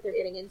don't know what they're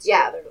getting into.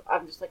 yeah,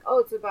 I'm just like, oh,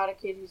 it's about a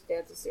kid whose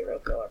dad's a serial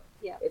killer.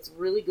 Yeah. It's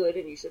really good,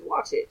 and you should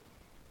watch it.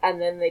 And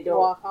then they don't.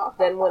 Wah, ha, ha,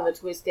 Then when ha.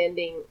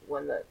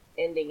 when the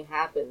ending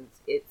happens,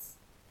 it's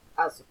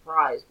a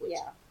surprise, which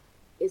Yeah.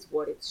 is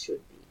what it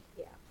should be.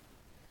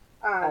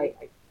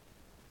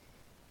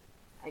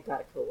 I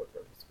got a coworker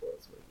who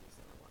spoils movies,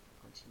 and I want to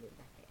punch him in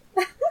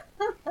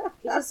the head.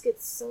 He just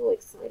gets so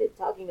excited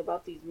talking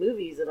about these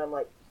movies, and I'm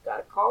like, you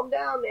gotta calm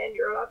down, man.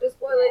 You're about to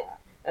spoil it.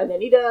 And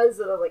then he does,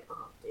 and I'm like,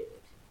 oh, dude.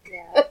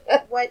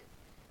 Yeah.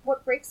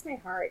 What breaks my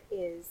heart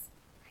is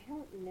I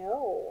don't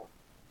know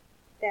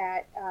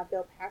that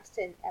Bill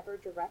Paxton ever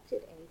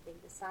directed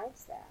anything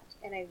besides that,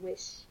 and I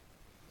wish,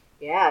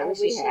 Yeah, I I wish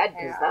wish he he had,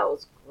 because had. that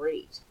was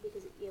great.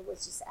 because it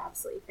was just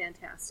absolutely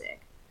fantastic.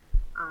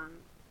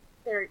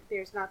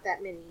 There's not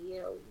that many,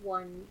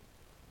 one,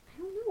 I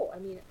don't know. I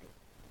mean,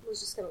 I was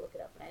just going to look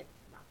it up, but I'm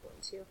not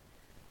going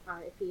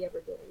to. If he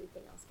ever did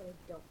anything else, but I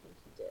don't think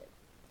he did.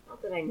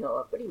 Not that I know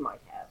of, but he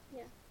might have.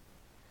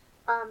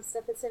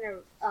 Stuff that's in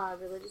a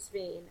religious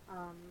vein.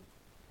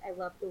 I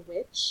love The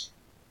Witch.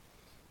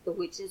 The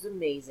Witch is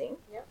amazing.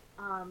 Yep.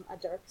 A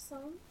Dark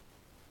Song.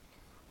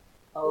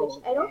 Oh,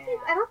 Which I don't think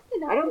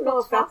enough I don't people know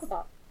if talk that's-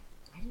 about.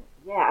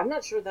 I'm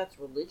not sure that's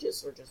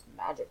religious or just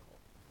magical.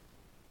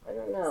 I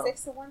don't know.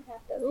 6 of one,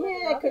 half dozen.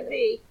 Yeah, it could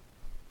be.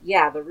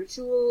 Yeah, The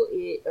Ritual,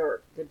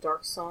 or The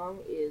Dark Song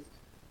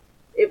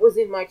it was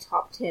in my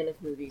top 10 of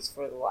movies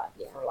for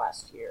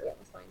last year. Yeah, it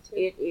was mine too.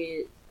 It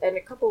is,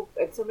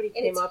 and somebody and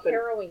came it's up and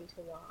harrowing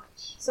to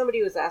watch.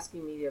 somebody was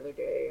asking me the other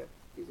day,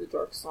 is a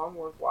dark song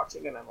worth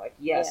watching? And I'm like,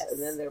 yes. Yes.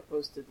 And then they're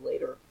posted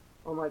later,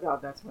 oh my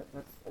god, that's an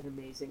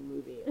amazing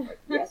movie. I'm like,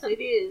 yes, it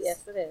is.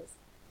 Yes, it is.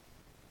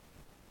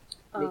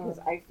 Because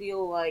I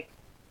feel like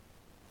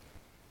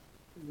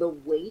the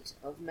weight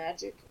of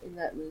magic in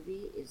that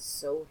movie is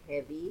so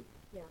heavy.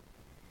 Yeah.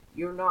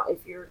 You're not,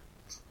 if you're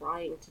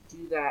trying to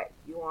do that,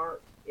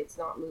 it's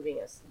not moving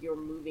us. You're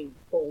moving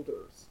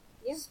boulders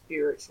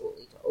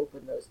spiritually to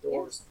open those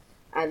doors.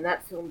 Yeah. And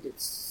that film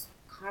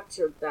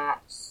captured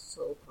that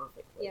so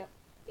perfectly. Yeah.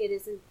 It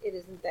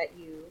isn't that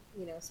you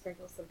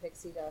sprinkle some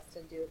pixie dust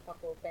and do a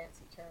couple of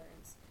fancy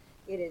turns.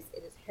 It is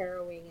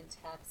harrowing and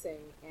taxing,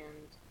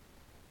 and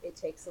it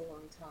takes a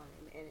long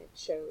time, and it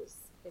shows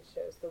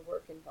the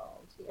work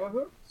involved. Yeah. Mm-hmm.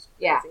 It's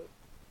Yeah. crazy.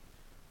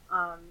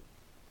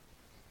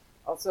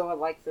 Also, I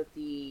like that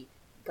the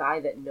guy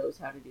that knows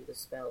how to do the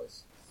spell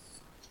is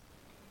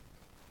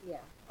Yeah.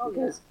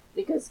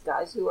 because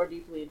guys who are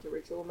deeply into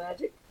ritual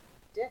magic,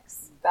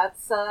 Dicks.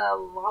 that's a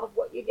lot of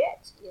what you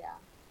get. Yeah.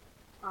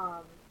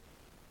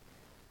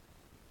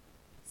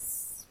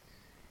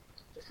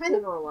 Just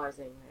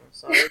generalizing there.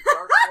 Sorry,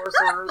 dark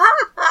sorcerers.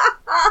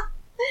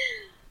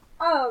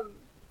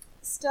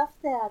 Stuff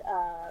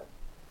that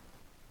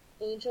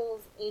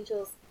angels,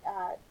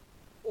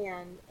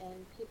 and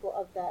people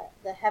of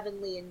the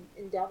heavenly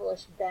and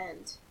devilish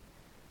bent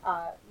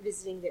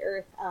visiting the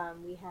earth.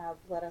 We have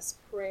Let Us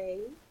Pray.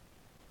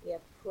 We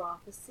have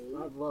Prophecy.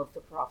 I love the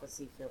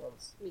prophecy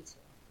films. Me too.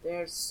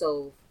 They're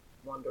so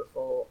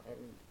wonderful and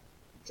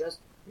just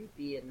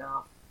creepy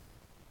enough.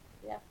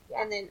 Yeah.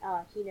 Yeah. And then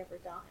He Never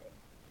Died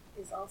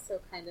is also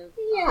kind of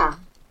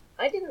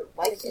I didn't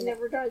like He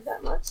Never Died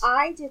that much.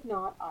 I did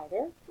not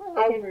either. I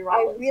like Henry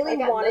Rollins. I really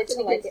got wanted to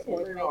nothing like against it more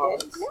Henry than I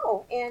Rollins. did.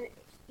 No, and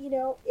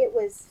it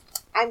was.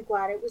 I'm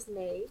glad it was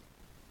made.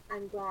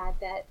 I'm glad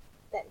that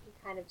he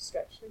kind of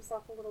stretched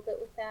himself a little bit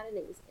with that, and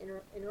it was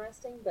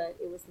interesting, but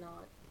it was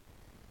not.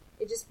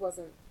 It just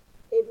wasn't.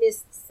 It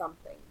missed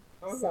something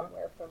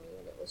somewhere for me,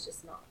 and it was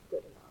just not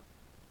good enough.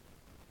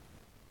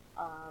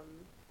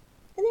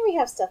 And then we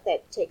have stuff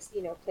that takes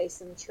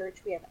place in the church.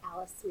 We have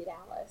Alice, Sweet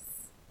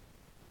Alice,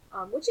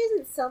 which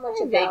isn't so much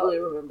I about. vaguely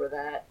remember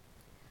that.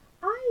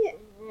 I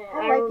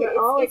I like it.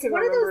 All I It's can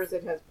one of remember those.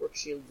 is it has Brooke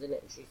Shields in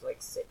it, and she's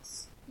like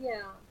 6.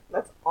 Yeah.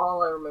 That's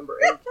all I remember.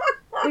 And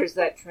there's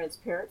that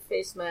transparent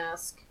face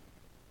mask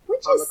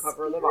Which on is the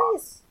cover of the scary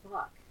box. as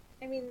fuck.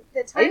 I mean,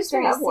 the times I used to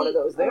where you have one of see-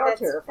 those. They are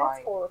that's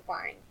terrifying.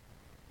 horrifying.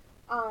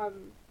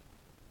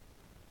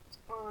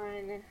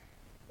 On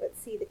let's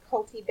see, the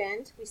culty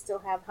bent, we still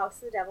have House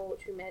of the Devil,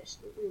 which we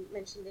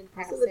mentioned in House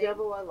passing. of the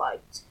Devil I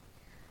liked.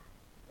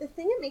 The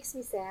thing that makes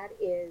me sad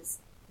is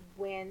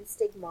when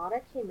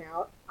Stigmata came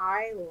out,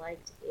 I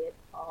liked it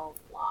a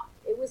lot.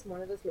 It was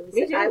one of those movies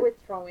Me that too. I would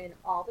throw in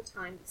all the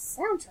time. The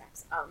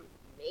soundtrack's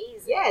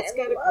amazing. Yeah, it's I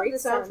got a love great the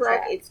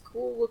soundtrack. It's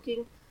cool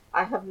looking.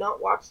 I have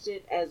not watched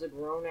it as a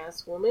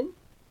grown-ass woman.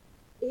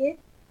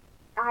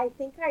 I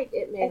think I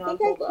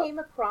hold up. came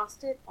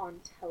across it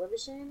on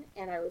television,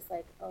 and I was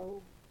like,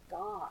 "Oh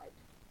God,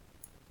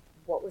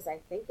 what was I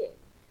thinking?"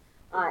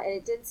 And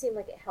it didn't seem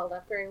like it held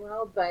up very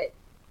well, but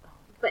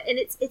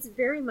it's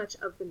very much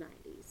of the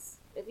 '90s.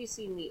 Have you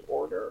seen The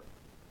Order?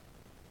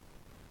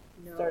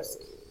 No, There's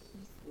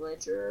Heath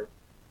Ledger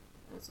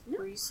as a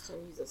priest,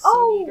 and he's a sin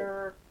Oh!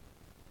 eater.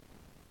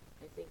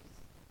 I think.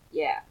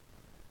 Yeah,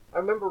 I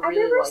remember I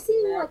really remember liking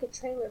seeing that. like a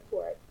trailer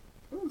for it.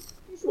 You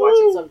should watch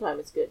it sometime.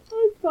 It's good.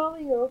 I'm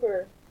falling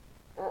over.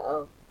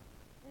 Uh-oh.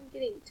 I'm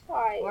getting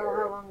tired. Well,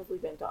 how long have we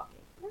been talking?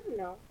 I don't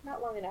know.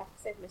 Not long enough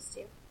because I've missed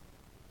you.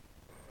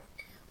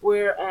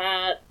 We're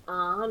at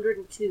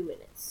 102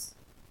 minutes.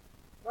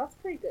 Well, that's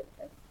pretty good.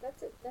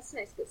 That's a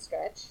nice good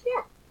stretch.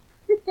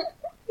 Yeah.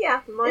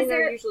 Yeah, mine Is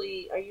there- I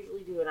usually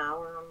do an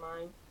hour on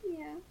mine.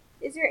 Yeah.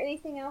 Is there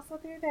anything else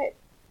out there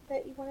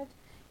that you wanted?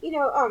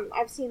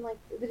 I've seen like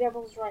The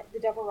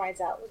Devil Rides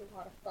Out was a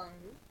lot of fun.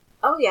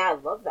 Oh yeah, I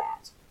love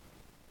that.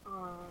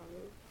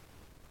 Um,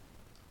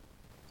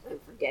 I'm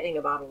forgetting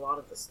about a lot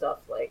of the stuff,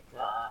 like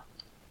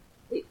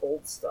the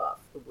old stuff,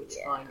 The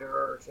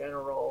Witchfinder,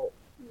 General.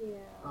 yeah.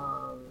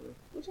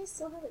 Which I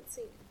still haven't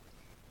seen.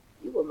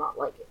 You will not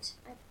like it.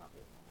 I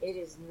probably won't. It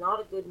is not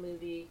a good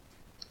movie,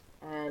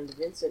 and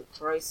Vincent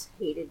Price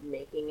hated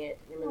making it.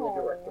 Him and the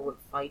director would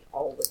fight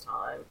all the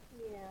time.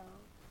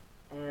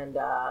 Yeah. And,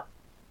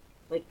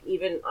 like,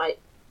 even I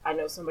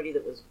know somebody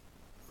that was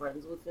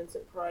friends with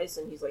Vincent Price,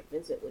 and he's like,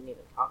 Vincent wouldn't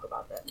even talk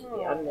about that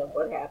movie. I don't know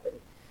what happened.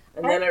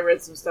 And then I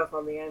read some stuff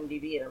on the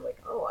IMDb, and I'm like,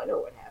 oh, I know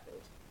what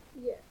happened.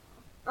 Yeah.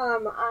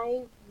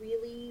 I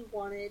really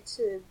wanted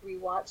to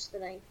rewatch The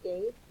Ninth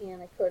Gate,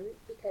 and I couldn't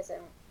because I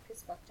don't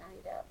piss fuck Johnny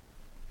Depp.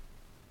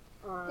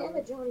 Damn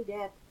it, Johnny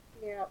Depp.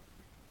 Yeah.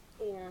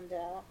 And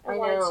I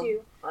wanted know.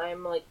 to.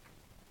 I'm like,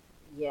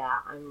 yeah,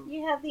 I'm,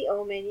 You have The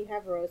Omen, you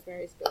have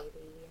Rosemary's Baby.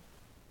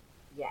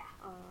 yeah.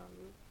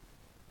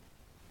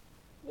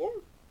 Yeah.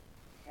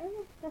 I don't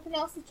know. Nothing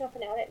else is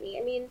jumping out at me.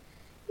 I mean,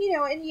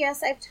 and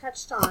yes, I've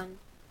touched on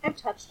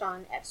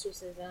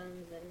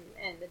exorcisms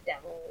and the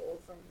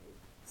devils and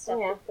stuff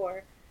Yeah.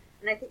 before,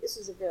 and I think this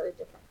was a very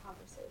different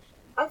conversation.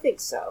 I think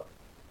so.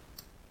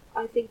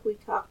 I think we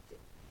talked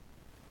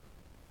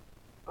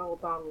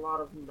about a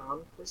lot of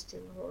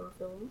non-Christian horror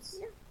films.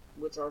 Yeah.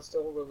 Which are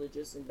still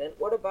religious in bent.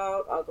 What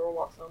about A Girl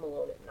Walks Home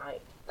Alone at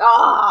Night?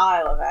 Oh,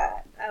 I love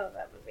that. I love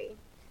that movie.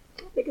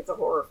 I don't think it's a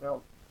horror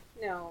film,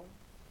 No.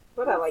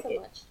 but I not like so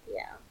it. much.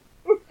 Yeah.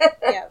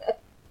 Yeah.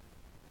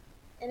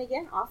 And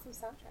again, awesome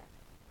soundtrack.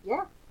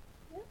 Yeah.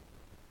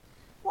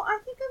 Well, I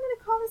think I'm going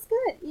to call this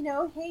good. You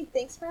know, hey,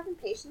 thanks for having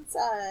patience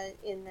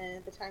in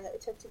the time that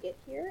it took to get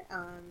here.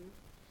 And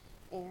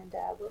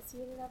we'll see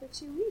you in another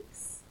 2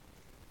 weeks.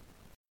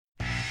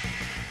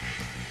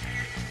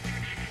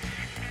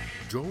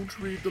 Don't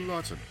Read the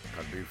Latin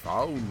can be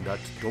found at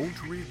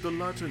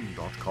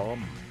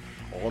don'treadthelatin.com,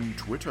 on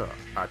Twitter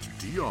at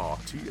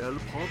DRTL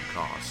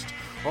Podcast,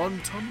 on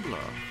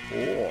Tumblr,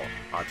 or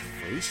at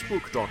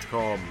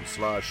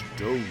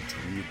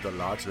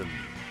facebook.com/don'treadthelatin.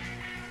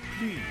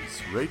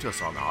 Please rate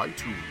us on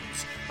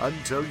iTunes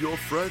and tell your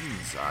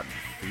friends and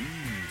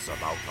fiends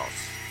about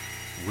us.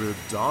 We're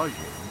dying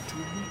to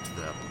meet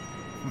them.